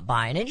he's not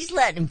buying it. He's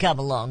letting him come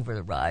along for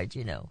the ride,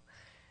 you know.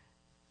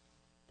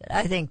 But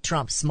I think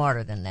Trump's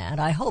smarter than that.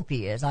 I hope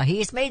he is.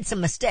 He's made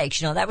some mistakes.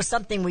 You know, that was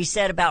something we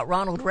said about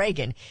Ronald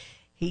Reagan.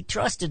 He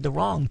trusted the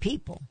wrong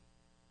people.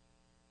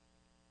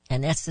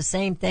 And that's the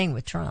same thing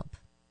with Trump.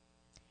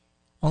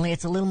 Only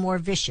it's a little more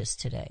vicious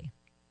today.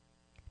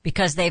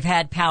 Because they've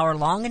had power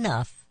long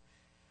enough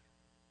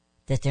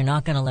that they're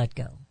not going to let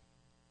go.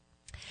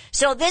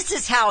 So this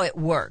is how it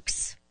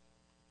works.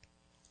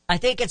 I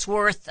think it's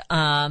worth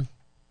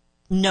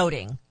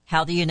noting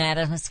how the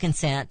unanimous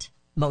consent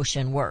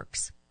motion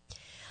works.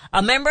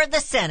 A member of the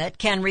Senate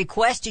can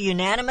request a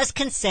unanimous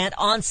consent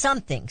on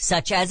something,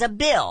 such as a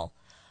bill,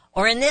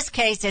 or in this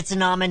case, it's a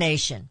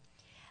nomination.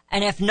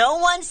 And if no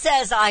one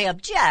says, I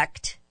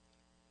object,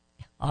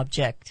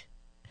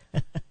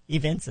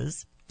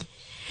 evinces,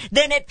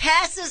 then it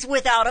passes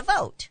without a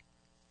vote.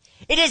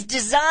 It is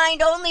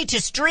designed only to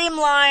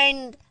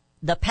streamline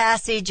the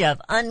passage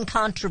of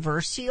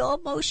uncontroversial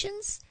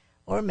motions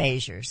or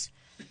measures.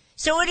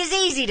 So it is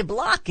easy to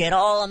block it.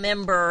 All a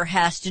member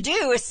has to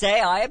do is say,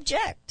 I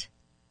object.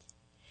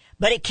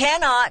 But it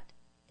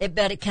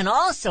can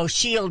also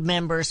shield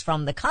members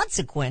from the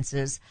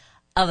consequences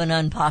of an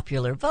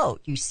unpopular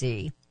vote, you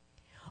see.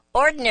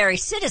 Ordinary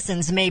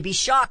citizens may be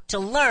shocked to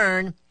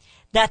learn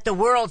that the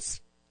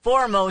world's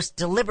foremost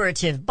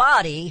deliberative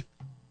body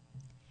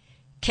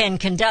can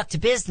conduct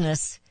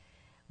business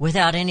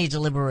without any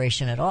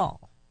deliberation at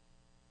all,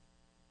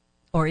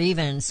 or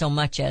even so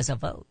much as a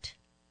vote.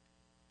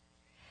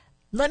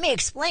 Let me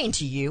explain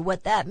to you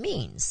what that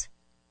means.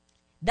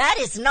 That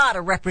is not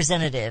a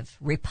representative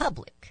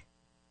republic.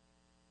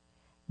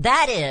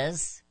 That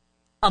is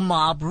a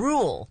mob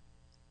rule.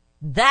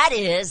 That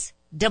is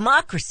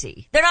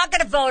democracy. They're not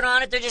going to vote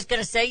on it. They're just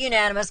going to say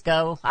unanimous,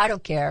 go. I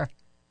don't care.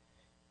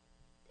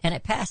 And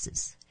it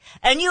passes.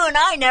 And you and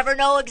I never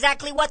know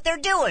exactly what they're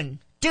doing,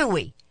 do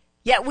we?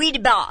 Yet we the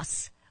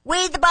boss.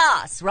 We the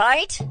boss,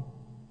 right?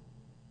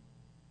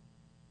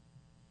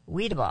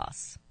 We the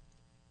boss.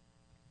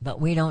 But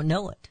we don't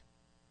know it.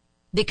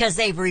 Because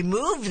they've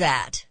removed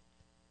that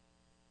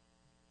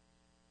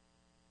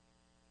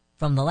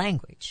from the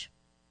language.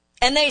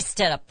 And they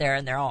stood up there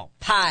and they're all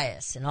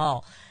pious and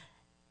all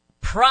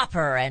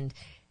proper and,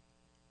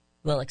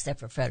 well, except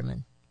for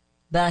Fetterman.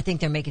 But I think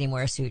they're making him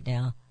wear a suit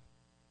now.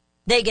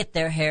 They get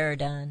their hair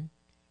done.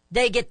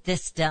 They get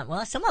this done.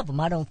 Well, some of them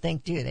I don't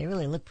think do. They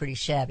really look pretty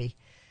shabby.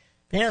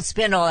 They don't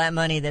spend all that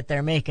money that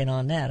they're making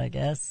on that, I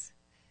guess.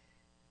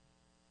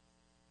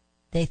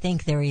 They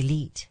think they're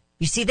elite.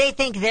 You see, they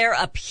think they're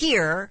up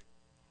here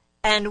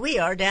and we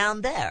are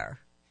down there.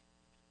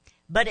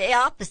 But the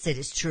opposite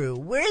is true.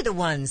 We're the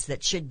ones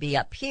that should be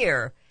up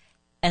here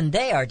and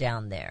they are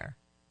down there.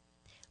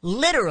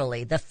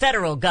 Literally, the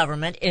federal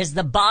government is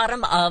the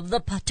bottom of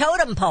the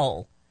totem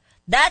pole.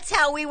 That's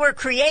how we were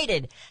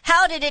created.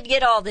 How did it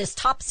get all this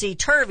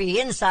topsy-turvy,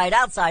 inside,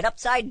 outside,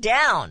 upside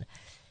down?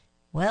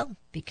 Well,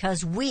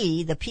 because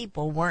we, the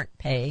people, weren't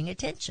paying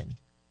attention.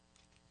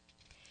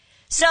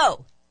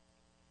 So,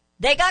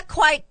 they got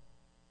quite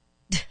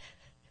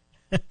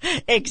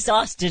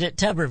exhausted at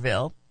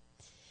Tuberville.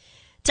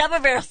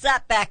 Tuberville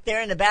sat back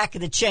there in the back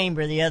of the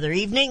chamber the other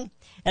evening,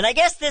 and I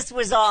guess this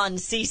was on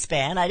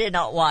C-SPAN. I did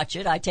not watch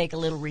it. I take a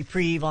little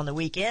reprieve on the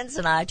weekends,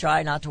 and I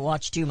try not to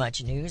watch too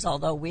much news,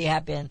 although we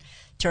have been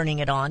turning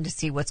it on to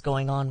see what's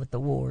going on with the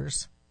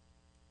wars.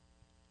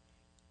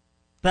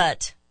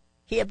 But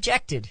he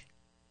objected.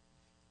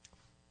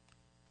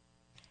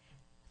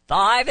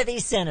 5 of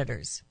these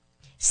senators.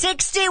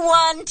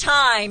 61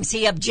 times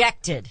he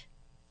objected.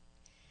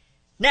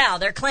 Now,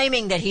 they're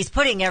claiming that he's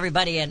putting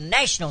everybody in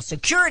national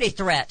security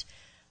threat.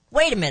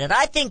 Wait a minute.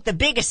 I think the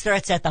biggest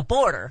threat's at the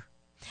border.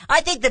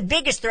 I think the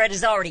biggest threat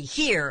is already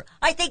here.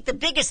 I think the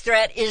biggest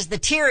threat is the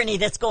tyranny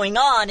that's going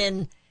on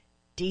in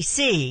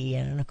D.C.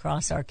 and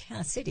across our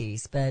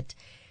cities. But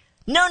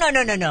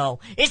no.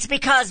 It's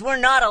because we're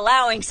not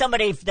allowing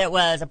somebody that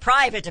was a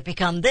private to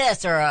become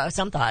this or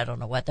something. I don't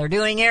know what they're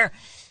doing here.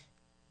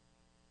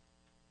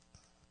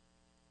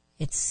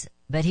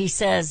 But he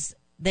says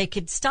they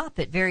could stop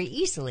it very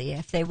easily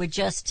if they would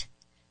just,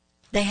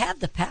 they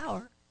have the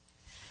power.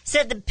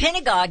 Said the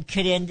Pentagon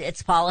could end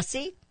its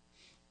policy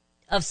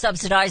of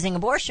subsidizing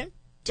abortion.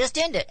 Just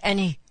end it.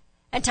 And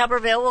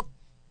Tuberville will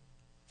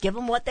give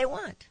them what they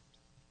want.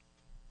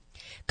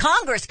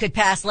 Congress could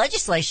pass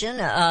legislation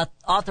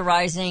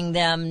authorizing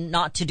them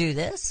not to do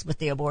this with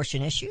the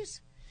abortion issues.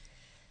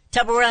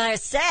 Tuberville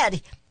has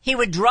said he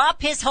would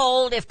drop his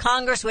hold if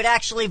Congress would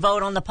actually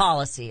vote on the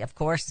policy. Of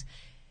course,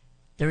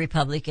 the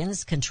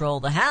Republicans control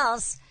the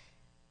House,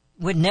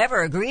 would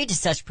never agree to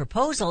such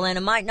proposal, and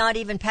it might not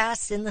even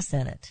pass in the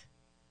Senate.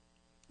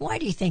 Why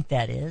do you think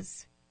that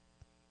is?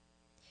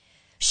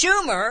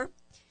 Schumer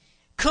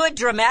could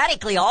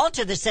dramatically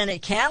alter the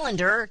Senate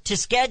calendar to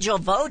schedule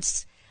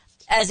votes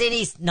as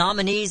many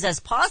nominees as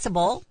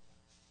possible,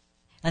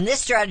 and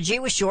this strategy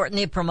would shorten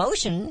the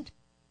promotion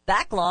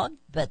backlogged,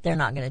 but they're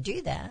not going to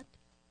do that.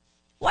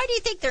 Why do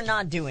you think they're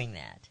not doing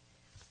that?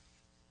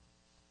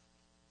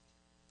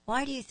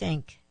 Why do you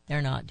think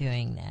they're not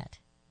doing that?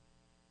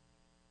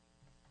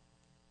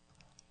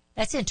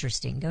 That's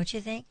interesting, don't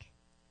you think?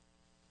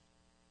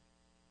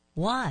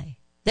 Why?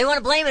 They want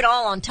to blame it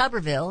all on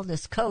Tuberville,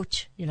 this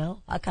coach, you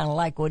know. I kind of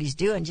like what he's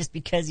doing just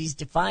because he's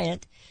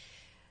defiant.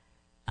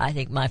 I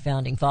think my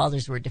founding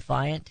fathers were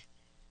defiant.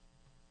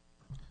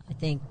 I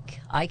think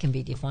I can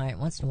be defiant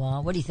once in a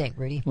while. What do you think,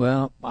 Rudy?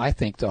 Well, I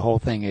think the whole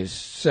thing is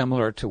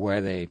similar to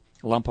where they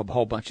lump a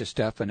whole bunch of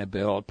stuff in a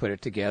bill, put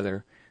it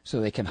together so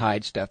they can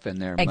hide stuff in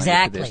there.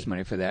 Exactly. Money for this,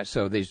 money for that.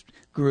 So these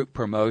group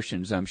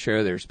promotions, I'm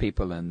sure there's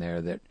people in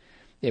there that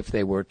if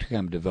they were to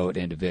come to vote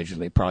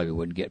individually probably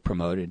wouldn't get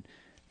promoted,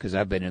 because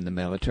I've been in the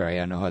military.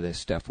 I know how this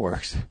stuff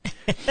works.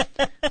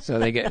 So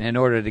they get, in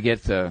order to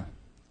get I'm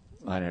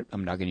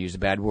not going to use a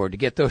bad word, to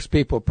get those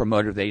people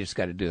promoted, they just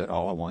got to do it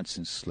all at once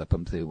and slip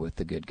them through with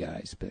the good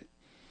guys. But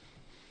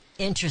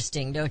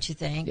interesting, don't you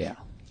think? Yeah.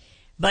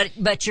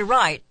 But you're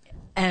right,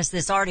 as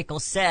this article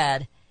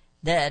said,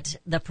 that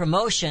the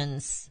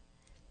promotions,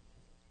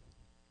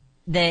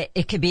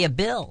 it could be a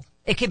bill.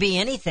 It could be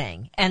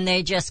anything. And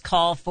they just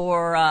call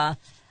for a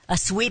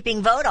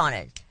sweeping vote on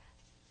it.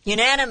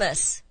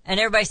 Unanimous. And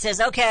everybody says,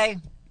 okay.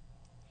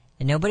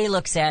 And nobody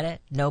looks at it.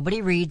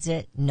 Nobody reads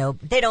it. No,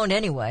 they don't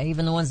anyway.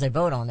 Even the ones they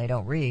vote on, they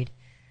don't read.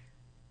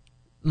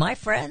 My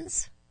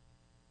friends,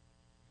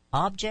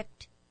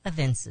 object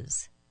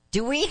evinces.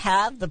 Do we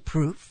have the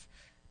proof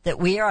that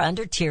we are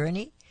under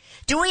tyranny?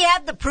 Do we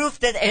have the proof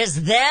that it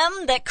is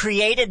them that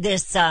created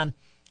this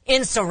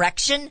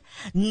insurrection?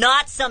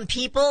 Not some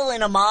people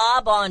in a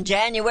mob on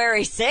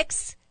January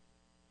 6th?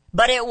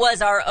 But it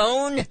was our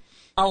own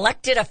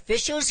elected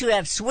officials who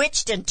have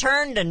switched and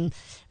turned and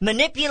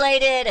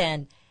manipulated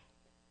and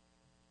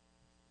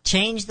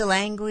changed the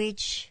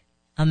language,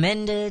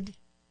 amended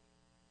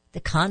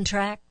the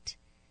contract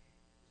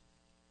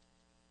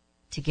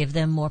to give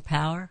them more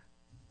power.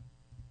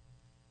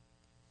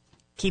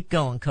 Keep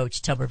going,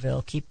 Coach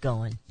Tuberville. Keep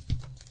going.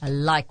 I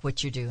like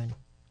what you're doing.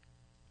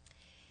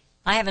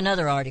 I have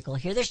another article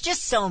here. There's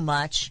just so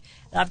much.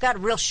 I've got a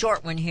real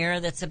short one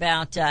here that's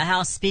about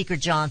House Speaker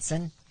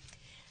Johnson,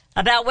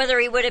 about whether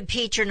he would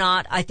impeach or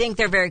not. I think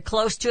they're very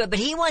close to it, but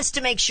he wants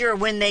to make sure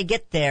when they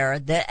get there,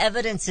 the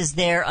evidence is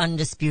there,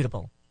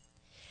 undisputable.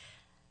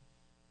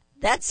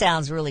 That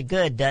sounds really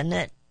good, doesn't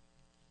it?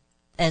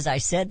 As I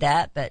said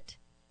that, but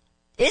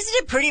isn't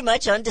it pretty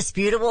much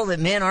undisputable that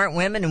men aren't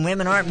women and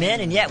women aren't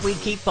men, and yet we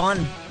keep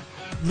on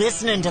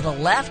listening to the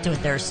left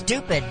with their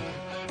stupid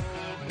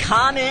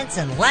comments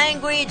and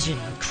language and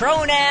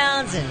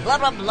pronouns and blah,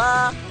 blah,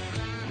 blah.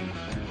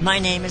 My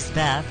name is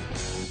Beth.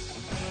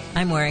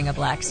 I'm wearing a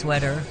black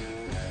sweater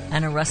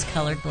and a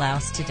rust-colored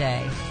blouse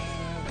today.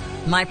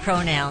 My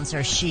pronouns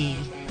are she,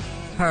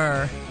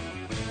 her,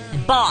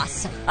 and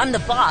boss. I'm the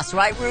boss,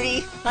 right,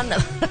 Rudy? I'm the...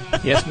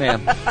 Yes,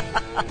 ma'am.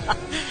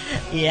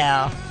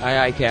 Yeah.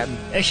 Aye, Captain.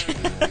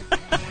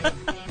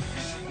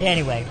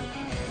 Anyway,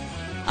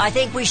 I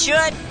think we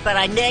should, but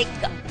I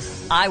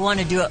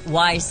want to do it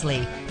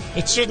wisely.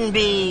 It shouldn't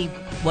be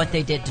what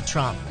they did to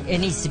Trump. It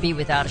needs to be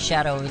without a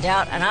shadow of a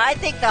doubt. And I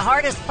think the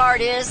hardest part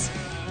is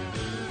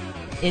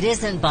it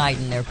isn't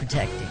Biden they're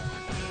protecting.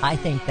 I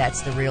think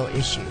that's the real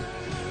issue.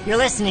 You're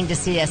listening to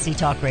CSC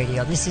Talk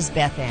Radio. This is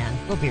Beth Ann.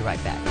 We'll be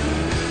right back.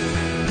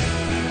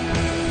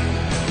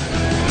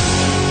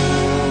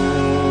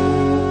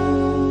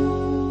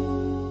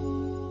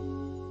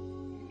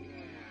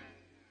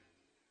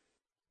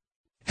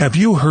 Have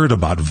you heard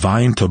about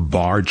Vine to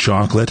Bar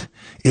chocolate?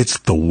 It's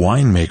the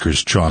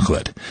winemaker's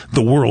chocolate,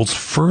 the world's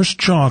first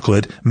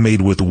chocolate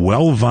made with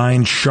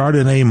well-vined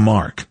Chardonnay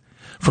marc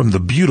from the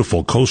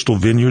beautiful coastal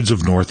vineyards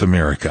of North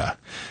America.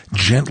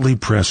 Gently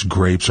pressed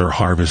grapes are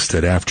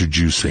harvested after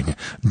juicing,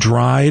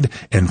 dried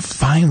and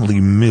finely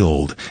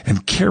milled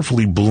and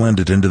carefully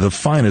blended into the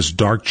finest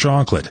dark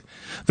chocolate.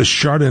 The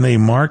Chardonnay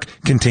marc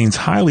contains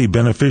highly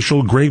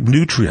beneficial grape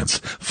nutrients,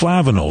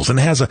 flavanols, and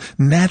has a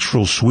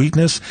natural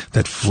sweetness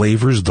that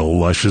flavors the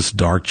luscious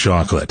dark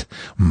chocolate.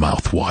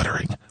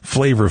 Mouth-watering,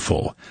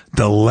 flavorful,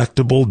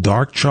 delectable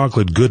dark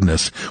chocolate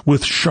goodness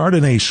with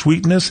Chardonnay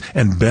sweetness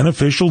and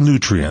beneficial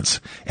nutrients.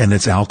 And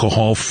it's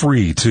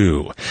alcohol-free,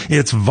 too.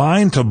 It's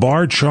Vine to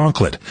Bar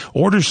chocolate.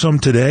 Order some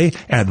today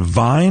at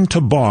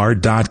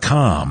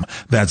vinetobar.com.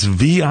 That's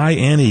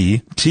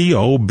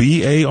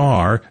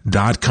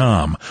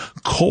VINETOBAR.com.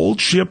 Cold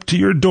shipped to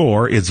your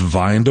door, it's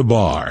Vine to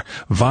Bar.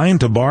 Vine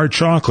to Bar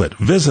chocolate.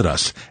 Visit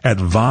us at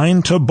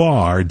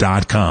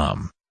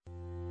vinetobar.com.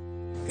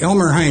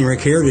 Elmer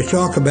Heinrich here to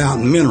talk about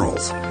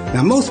minerals.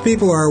 Now, most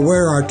people are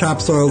aware our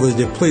topsoil is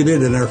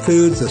depleted and our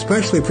foods,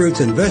 especially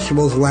fruits and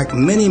vegetables, lack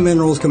many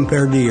minerals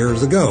compared to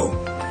years ago.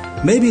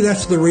 Maybe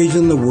that's the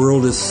reason the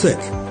world is sick.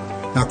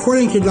 Now,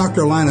 according to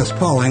Dr. Linus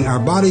Pauling, our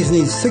bodies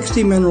need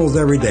 60 minerals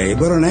every day,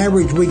 but on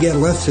average we get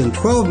less than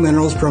 12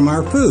 minerals from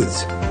our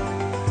foods.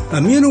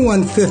 Immuno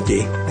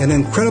 150, an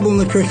incredible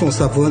nutritional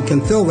supplement,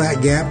 can fill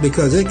that gap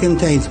because it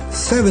contains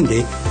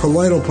 70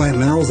 colloidal plant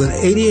minerals and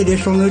 80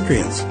 additional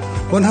nutrients,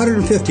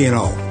 150 in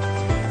all.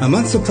 A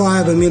month's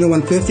supply of Amino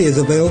 150 is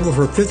available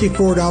for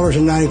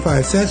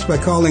 $54.95 by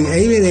calling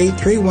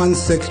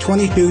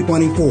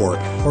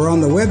 888-316-2224 or on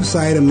the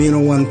website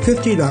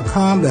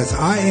amino150.com. That's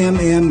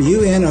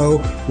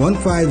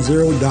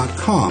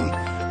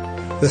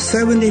IMMUNO150.com. The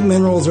 70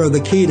 minerals are the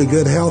key to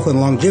good health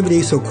and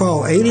longevity, so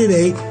call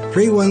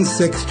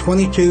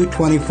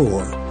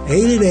 888-316-2224.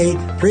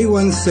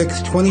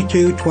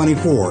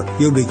 888-316-2224.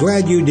 You'll be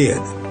glad you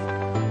did.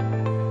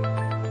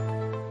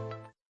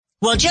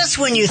 Well, just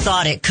when you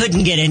thought it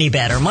couldn't get any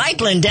better, Mike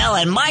Lindell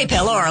and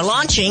MyPillow are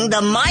launching the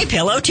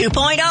MyPillow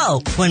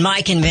 2.0. When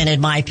Mike invented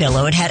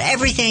MyPillow, it had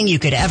everything you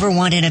could ever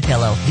want in a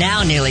pillow.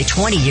 Now, nearly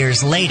 20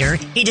 years later,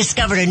 he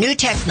discovered a new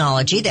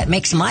technology that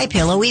makes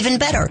MyPillow even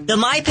better. The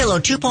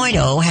MyPillow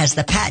 2.0 has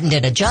the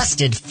patented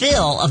adjusted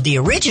fill of the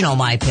original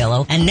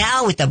MyPillow, and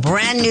now with the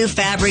brand new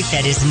fabric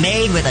that is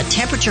made with a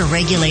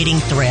temperature-regulating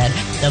thread,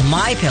 the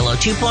MyPillow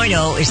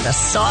 2.0 is the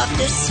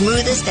softest,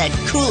 smoothest, and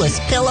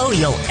coolest pillow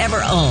you'll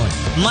ever own.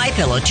 MyPillow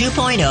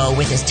 2.0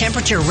 with its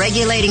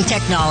temperature-regulating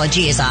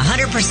technology is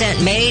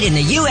 100% made in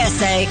the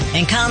USA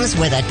and comes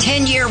with a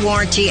 10-year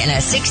warranty and a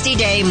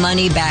 60-day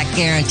money-back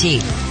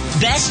guarantee.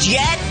 Best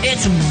yet,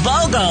 it's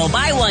BOGO.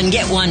 Buy one,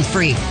 get one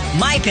free.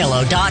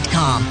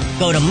 MyPillow.com.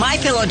 Go to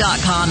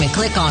MyPillow.com and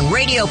click on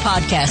Radio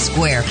Podcast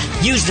Square.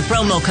 Use the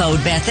promo code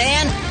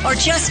BethAnn or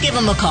just give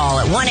them a call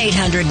at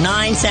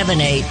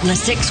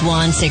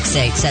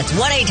 1-800-978-6168. That's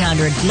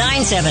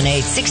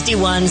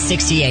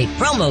 1-800-978-6168.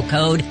 Promo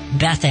code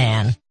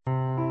BethAnn.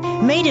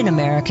 Made in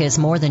America is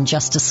more than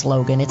just a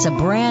slogan. It's a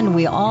brand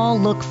we all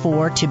look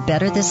for to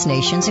better this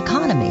nation's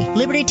economy.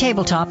 Liberty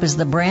Tabletop is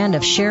the brand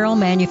of Sherrill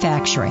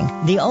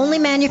Manufacturing, the only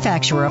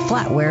manufacturer of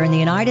flatware in the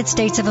United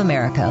States of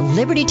America.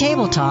 Liberty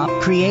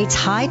Tabletop creates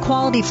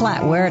high-quality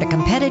flatware at a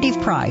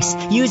competitive price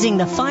using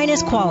the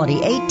finest quality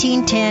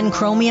 1810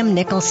 chromium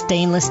nickel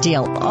stainless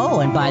steel. Oh,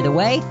 and by the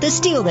way, the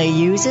steel they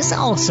use is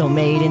also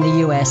made in the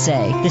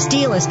USA. The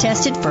steel is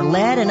tested for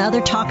lead and other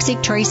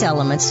toxic trace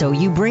elements, so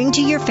you bring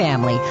to your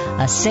family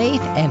a safe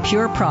and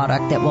pure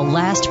product that will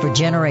last for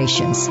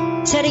generations.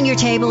 Setting your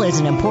table is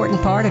an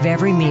important part of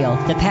every meal.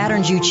 The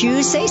patterns you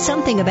choose say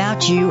something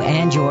about you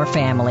and your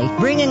family.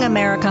 Bringing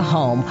America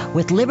home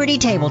with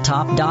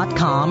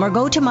LibertyTabletop.com or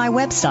go to my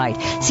website,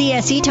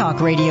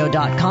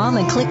 CSETalkRadio.com,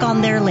 and click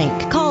on their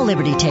link. Call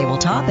Liberty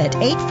Tabletop at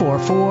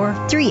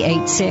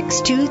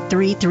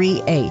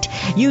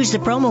 844-386-2338. Use the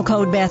promo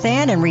code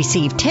BethAnn and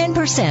receive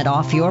 10%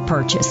 off your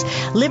purchase.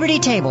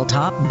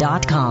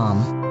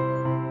 LibertyTabletop.com.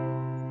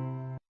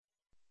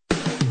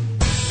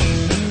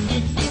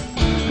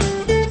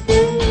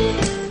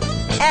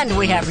 And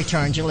we have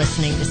returned. You're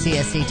listening to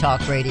CSC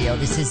Talk Radio.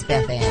 This is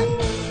Beth Ann.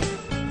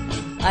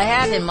 I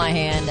have in my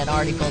hand an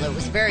article that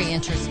was very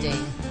interesting.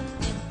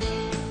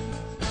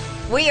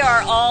 We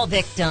are all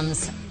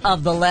victims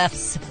of the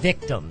left's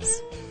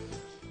victims.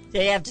 So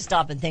you have to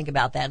stop and think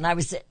about that.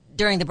 And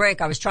during the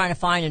break, I was trying to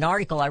find an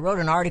article. I wrote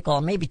an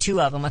article, maybe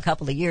two of them,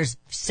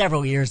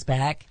 several years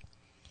back,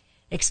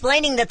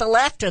 explaining that the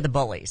left are the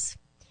bullies.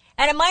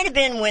 And it might have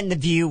been when The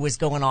View was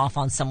going off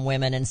on some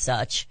women and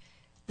such,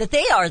 that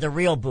they are the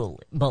real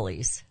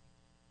bullies.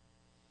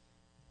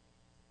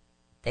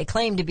 They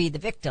claim to be the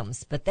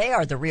victims, but they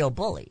are the real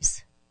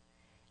bullies.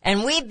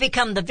 And we've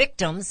become the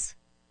victims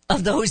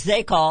of those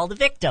they call the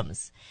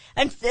victims.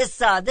 And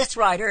this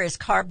writer is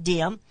Carp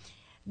Diem,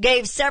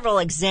 gave several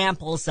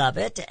examples of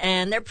it,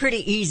 and they're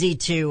pretty easy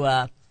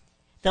to,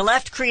 the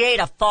left create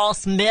a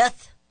false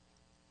myth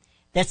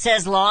that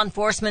says law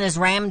enforcement is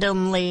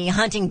randomly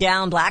hunting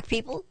down black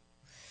people.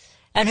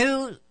 And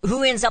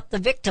who ends up the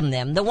victim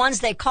then? The ones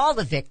they call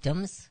the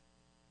victims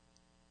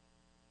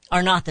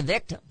are not the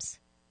victims.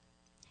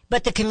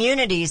 But the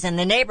communities and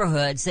the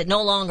neighborhoods that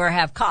no longer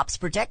have cops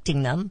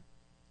protecting them,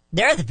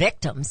 they're the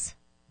victims.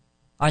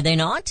 Are they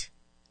not?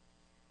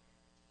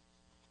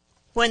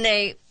 When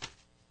they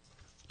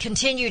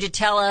continue to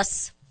tell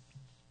us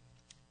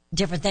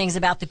different things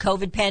about the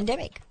COVID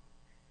pandemic.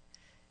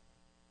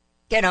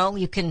 You know,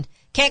 you can't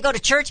go to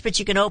church, but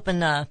you can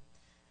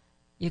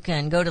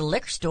go to the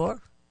liquor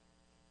store.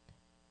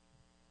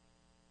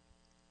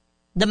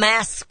 The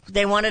mask,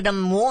 they wanted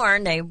them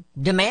worn. They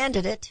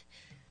demanded it.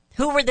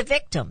 Who were the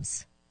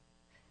victims?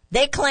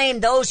 They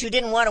claimed those who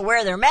didn't want to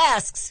wear their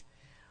masks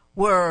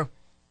were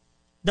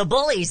the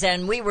bullies,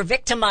 and we were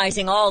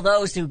victimizing all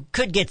those who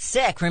could get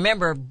sick.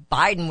 Remember,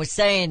 Biden was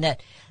saying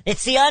that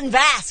it's the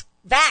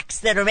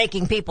unvaxxed that are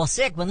making people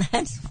sick. Well,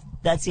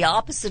 that's the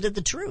opposite of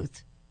the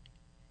truth.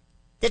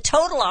 The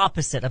total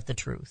opposite of the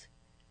truth.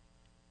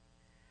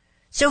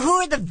 So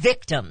who are the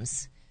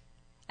victims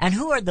and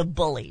who are the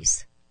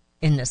bullies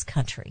in this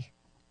country?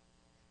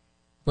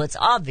 Well, it's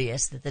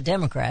obvious that the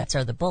Democrats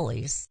are the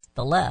bullies,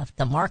 the left,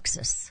 the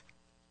Marxists.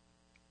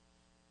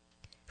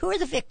 Who are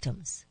the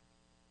victims?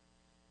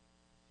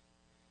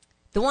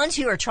 The ones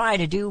who are trying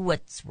to do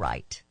what's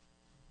right.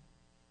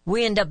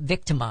 We end up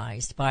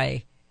victimized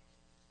by,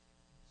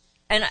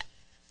 and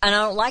I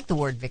don't like the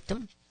word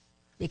victim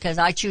because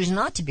I choose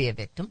not to be a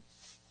victim.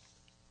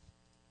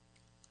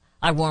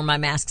 I wore my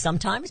mask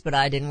sometimes, but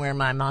I didn't wear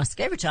my mask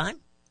every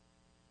time.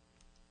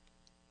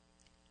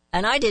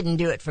 And I didn't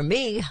do it for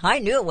me. I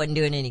knew it wasn't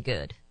doing any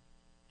good.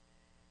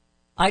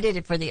 I did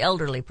it for the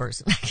elderly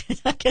person.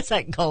 I guess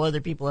I can call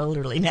other people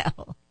elderly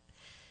now.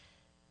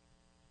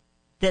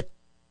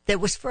 That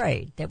was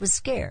afraid, that was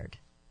scared.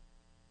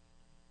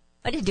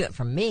 I didn't do it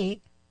for me.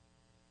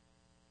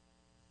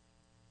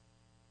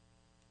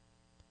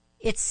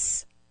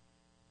 It's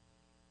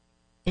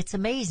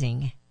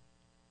amazing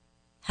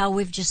how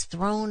we've just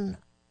thrown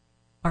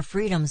our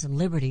freedoms and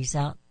liberties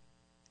out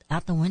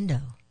the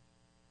window.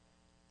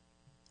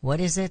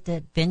 What is it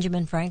that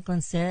Benjamin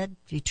Franklin said?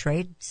 If you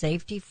trade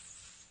safety,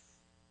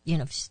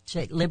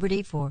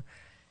 liberty for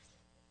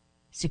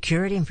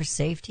security and for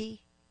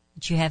safety,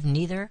 that you have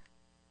neither.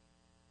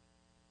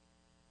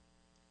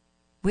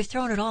 We've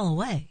thrown it all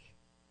away.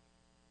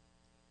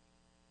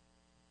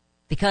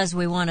 Because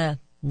we want to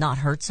not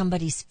hurt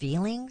somebody's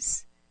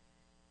feelings?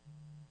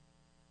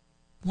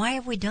 Why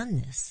have we done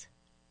this?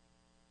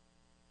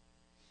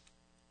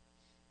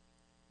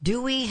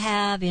 Do we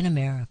have in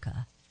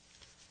America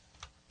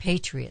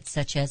patriots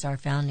such as our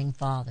founding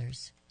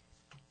fathers?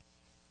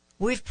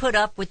 We've put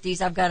up with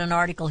these. I've got an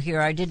article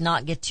here. I did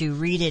not get to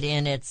read it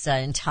in its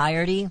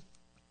entirety.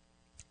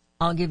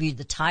 I'll give you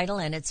the title,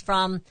 and it's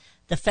from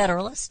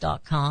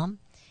thefederalist.com.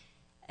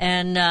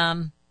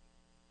 And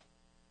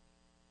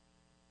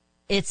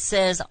it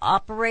says,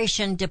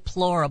 Operation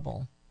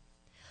Deplorable,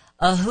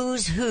 a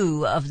who's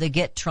who of the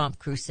Get Trump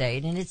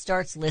crusade. And it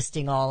starts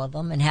listing all of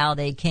them and how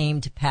they came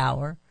to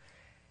power.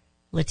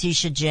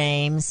 Letitia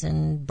James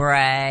and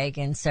Bragg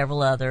and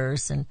several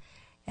others.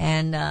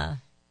 And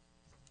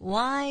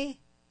why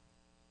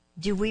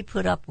do we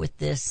put up with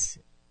this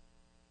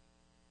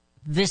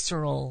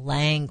visceral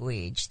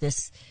language,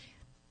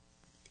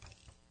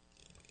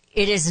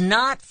 it is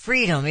not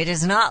freedom. It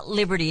is not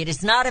liberty. It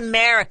is not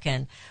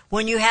American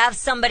when you have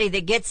somebody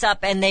that gets up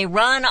and they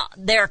run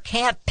their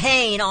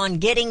campaign on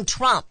getting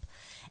Trump.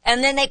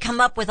 And then they come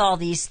up with all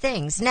these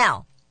things.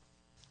 Now,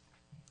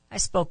 I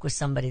spoke with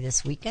somebody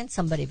this weekend,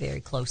 somebody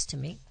very close to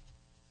me.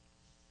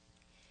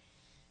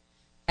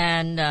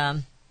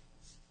 And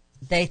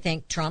they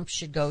think Trump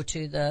should go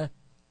to the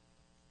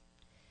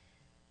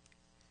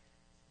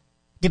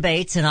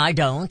debates, and I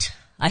don't.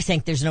 I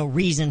think there's no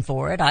reason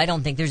for it. I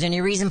don't think there's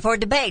any reason for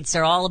debates.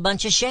 They're all a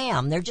bunch of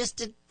sham. They're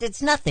just,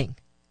 it's nothing.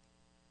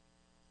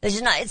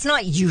 It's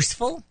not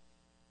useful.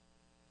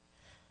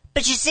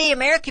 But you see,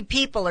 American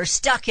people are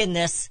stuck in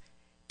this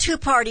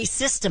two-party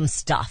system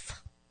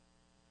stuff.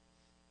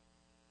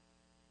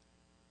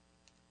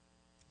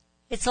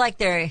 It's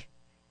like I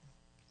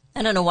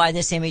don't know why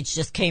this image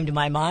just came to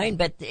my mind,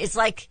 but it's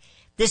like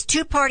this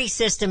two-party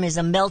system is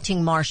a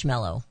melting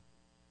marshmallow.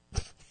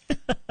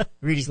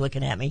 Rudy's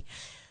looking at me.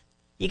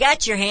 You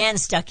got your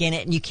hand stuck in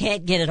it and you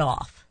can't get it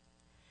off.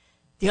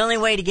 The only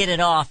way to get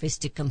it off is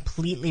to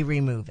completely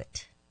remove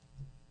it.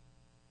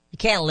 You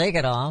can't lick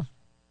it off.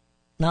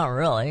 Not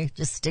really.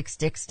 Just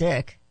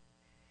stick.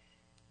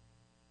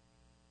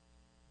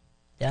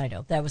 I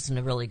know, that wasn't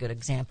a really good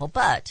example,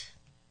 but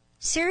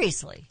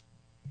seriously,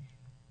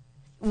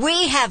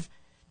 we have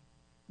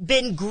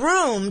been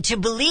groomed to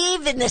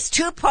believe in this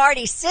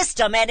two-party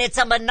system, and it's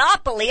a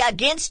monopoly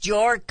against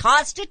your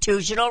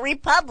constitutional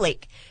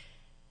republic.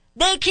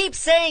 They keep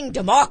saying,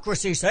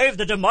 democracy, save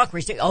the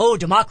democracy. Oh,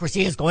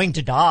 democracy is going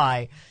to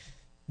die.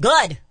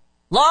 Good.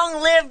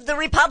 Long live the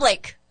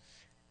republic.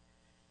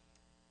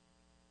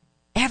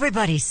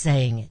 Everybody's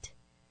saying it.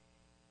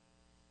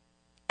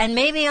 And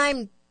maybe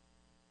I'm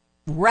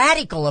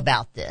radical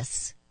about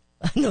this.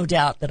 No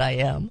doubt that I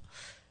am.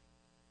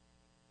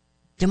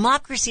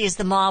 Democracy is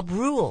the mob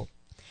rule.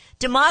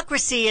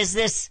 Democracy is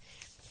this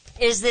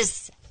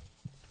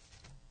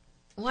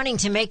wanting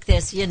to make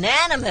this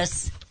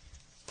unanimous.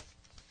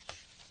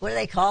 What do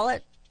they call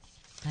it?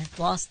 I've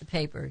lost the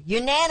paper.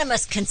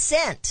 Unanimous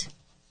consent.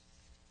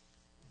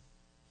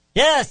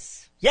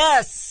 Yes,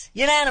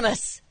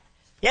 unanimous.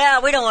 Yeah,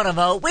 we don't want to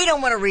vote. We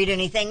don't want to read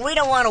anything. We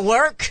don't want to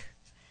work.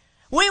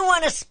 We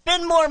want to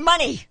spend more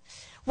money.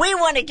 We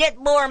want to get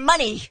more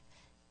money.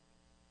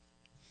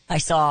 I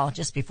saw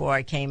just before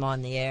I came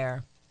on the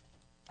air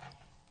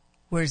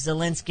where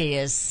Zelensky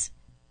is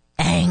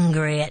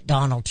angry at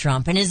Donald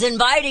Trump and is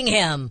inviting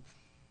him.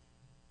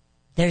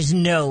 There's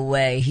no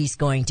way he's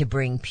going to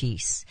bring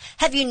peace.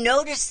 Have you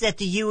noticed that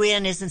the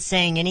UN isn't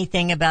saying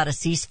anything about a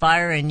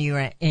ceasefire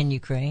in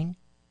Ukraine?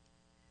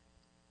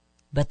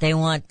 But they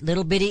want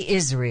little bitty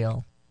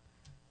Israel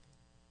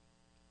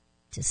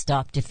to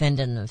stop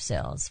defending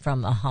themselves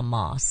from a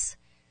Hamas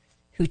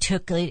who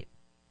took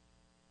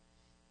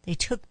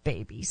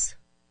babies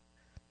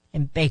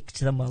and baked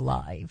them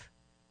alive.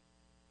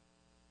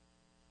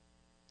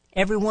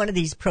 Every one of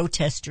these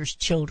protesters'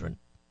 children,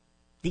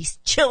 these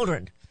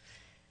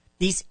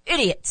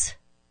idiots,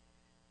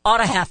 ought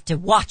to have to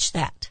watch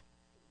that.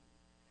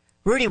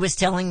 Rudy was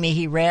telling me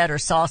he read or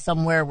saw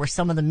somewhere where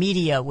some of the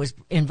media was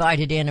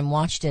invited in and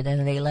watched it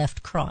and they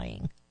left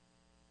crying.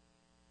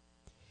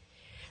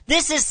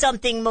 This is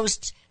something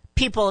most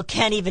people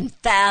can't even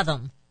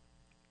fathom.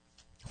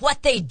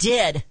 What they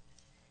did.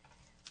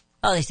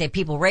 Oh, they say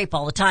people rape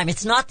all the time.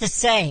 It's not the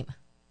same.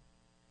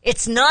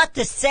 It's not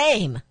the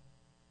same.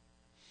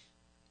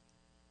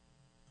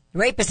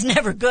 Rape is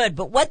never good,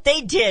 but what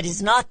they did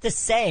is not the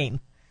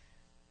same.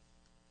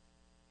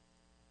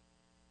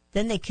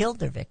 Then they killed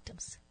their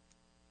victims.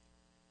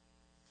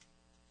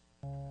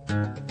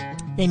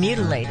 They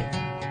mutilated,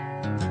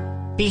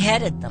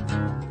 beheaded them.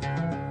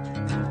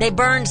 They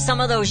burned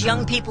some of those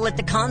young people at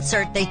the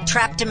concert. They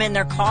trapped them in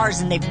their cars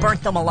and they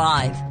burnt them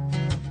alive.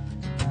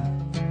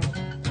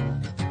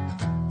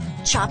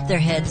 Chopped their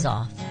heads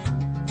off.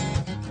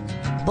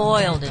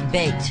 Boiled and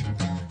baked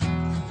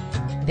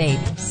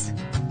babies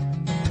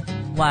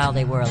while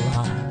they were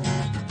alive.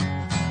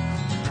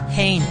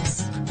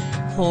 Heinous,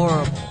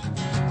 horrible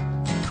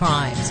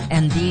crimes,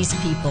 and these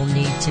people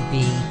need to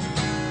be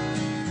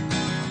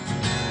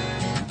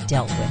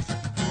dealt with.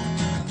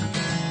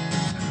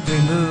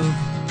 Remove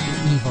the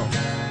evil.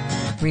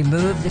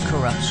 Remove the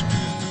corruption.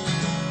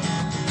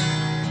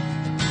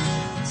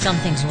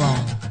 Something's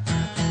wrong.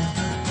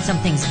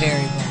 Something's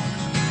very wrong.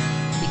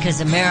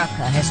 Because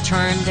America has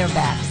turned their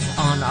backs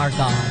on our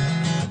God.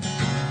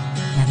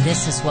 And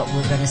this is what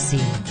we're going to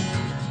see.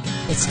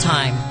 It's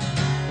time.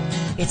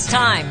 It's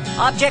time,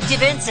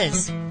 Objective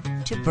Evinces,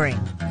 to bring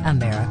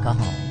America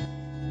home.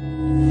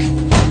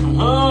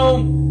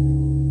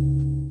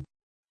 Home!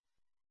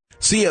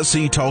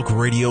 CSC Talk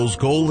Radio's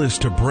goal is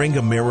to bring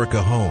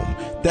America home.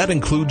 That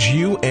includes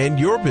you and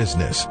your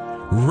business.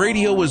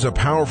 Radio is a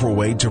powerful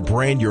way to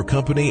brand your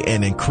company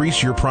and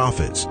increase your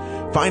profits.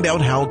 Find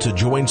out how to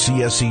join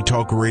CSC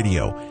Talk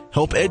Radio,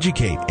 help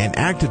educate and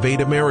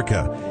activate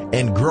America,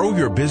 and grow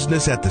your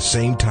business at the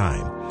same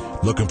time.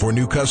 Looking for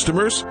new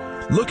customers?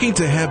 Looking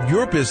to have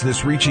your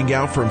business reaching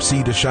out from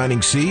sea to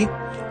shining sea?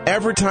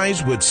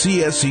 Advertise with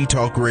CSC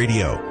Talk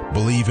Radio.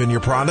 Believe in your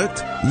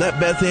product? Let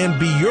Beth Ann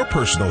be your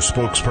personal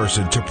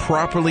spokesperson to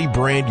properly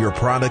brand your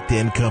product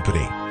and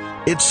company.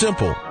 It's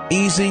simple,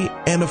 easy,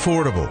 and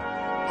affordable.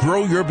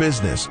 Grow your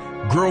business,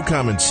 grow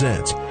common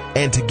sense,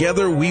 and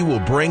together we will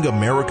bring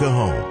America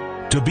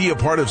home. To be a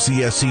part of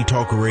CSC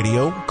Talk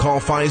Radio, call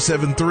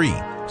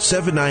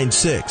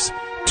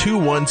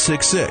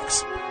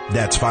 573-796-2166.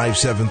 That's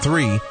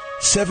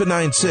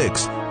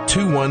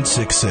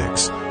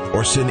 573-796-2166.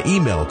 Or send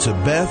email to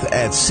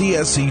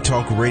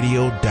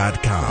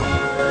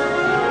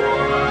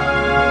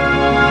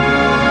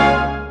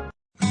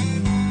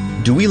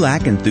beth@csctalkradio.com. Do we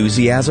lack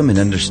enthusiasm and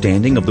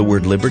understanding of the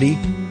word liberty?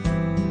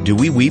 Do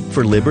we weep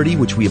for liberty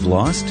which we have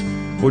lost?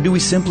 Or do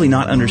we simply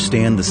not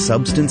understand the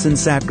substance and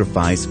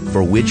sacrifice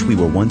for which we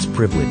were once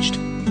privileged?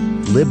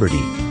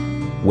 Liberty.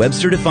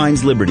 Webster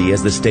defines liberty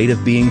as the state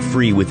of being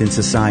free within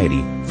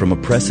society from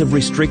oppressive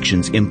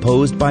restrictions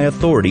imposed by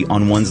authority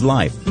on one's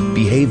life,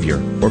 behavior,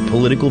 or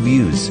political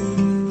views.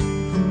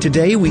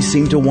 Today we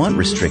seem to want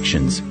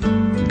restrictions.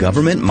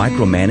 Government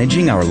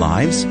micromanaging our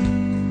lives?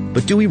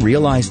 But do we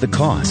realize the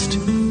cost?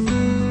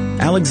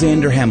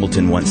 Alexander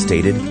Hamilton once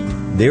stated,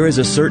 "There is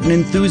a certain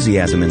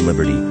enthusiasm in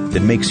liberty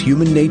that makes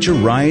human nature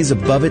rise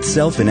above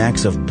itself in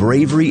acts of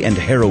bravery and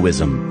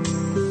heroism."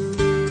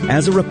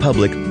 As a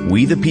republic,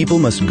 we the people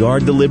must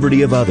guard the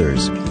liberty of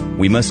others.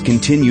 We must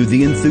continue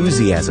the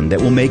enthusiasm that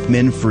will make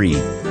men free.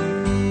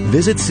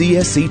 Visit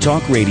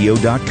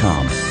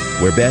csctalkradio.com,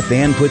 where Beth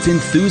Ann puts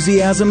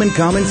enthusiasm and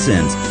common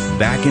sense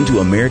back into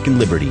American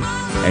liberty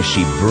as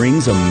she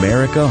brings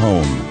America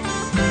home.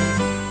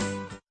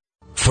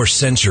 For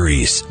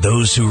centuries,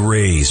 those who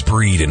raise,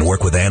 breed, and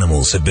work with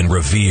animals have been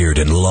revered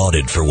and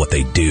lauded for what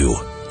they do.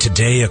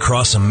 Today,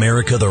 across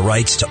America, the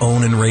rights to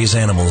own and raise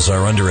animals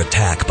are under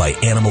attack by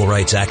animal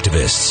rights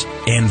activists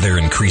and their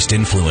increased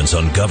influence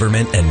on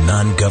government and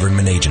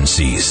non-government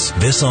agencies.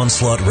 This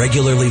onslaught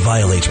regularly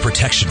violates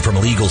protection from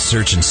illegal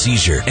search and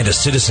seizure and a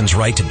citizen's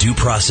right to due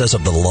process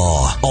of the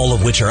law, all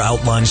of which are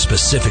outlined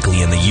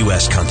specifically in the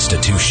U.S.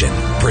 Constitution.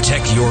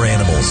 Protect your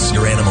animals,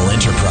 your animal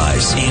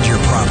enterprise, and your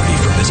property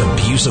from this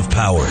abuse of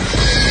power.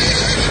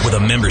 With a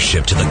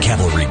membership to the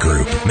Cavalry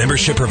Group,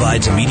 membership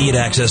provides immediate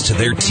access to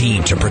their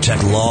team to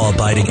protect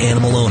law-abiding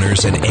animal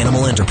owners and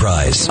animal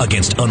enterprise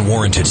against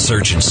unwarranted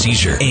search and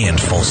seizure and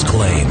false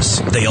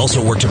claims. They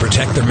also work to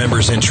protect their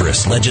members'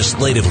 interests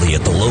legislatively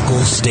at the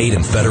local, state,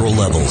 and federal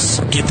levels.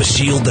 Get the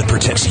shield that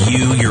protects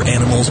you, your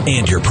animals,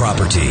 and your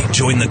property.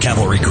 Join the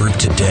Cavalry Group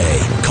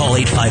today. Call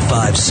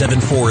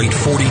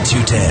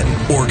 855-748-4210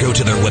 or go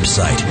to their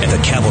website at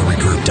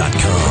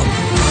thecavalrygroup.com.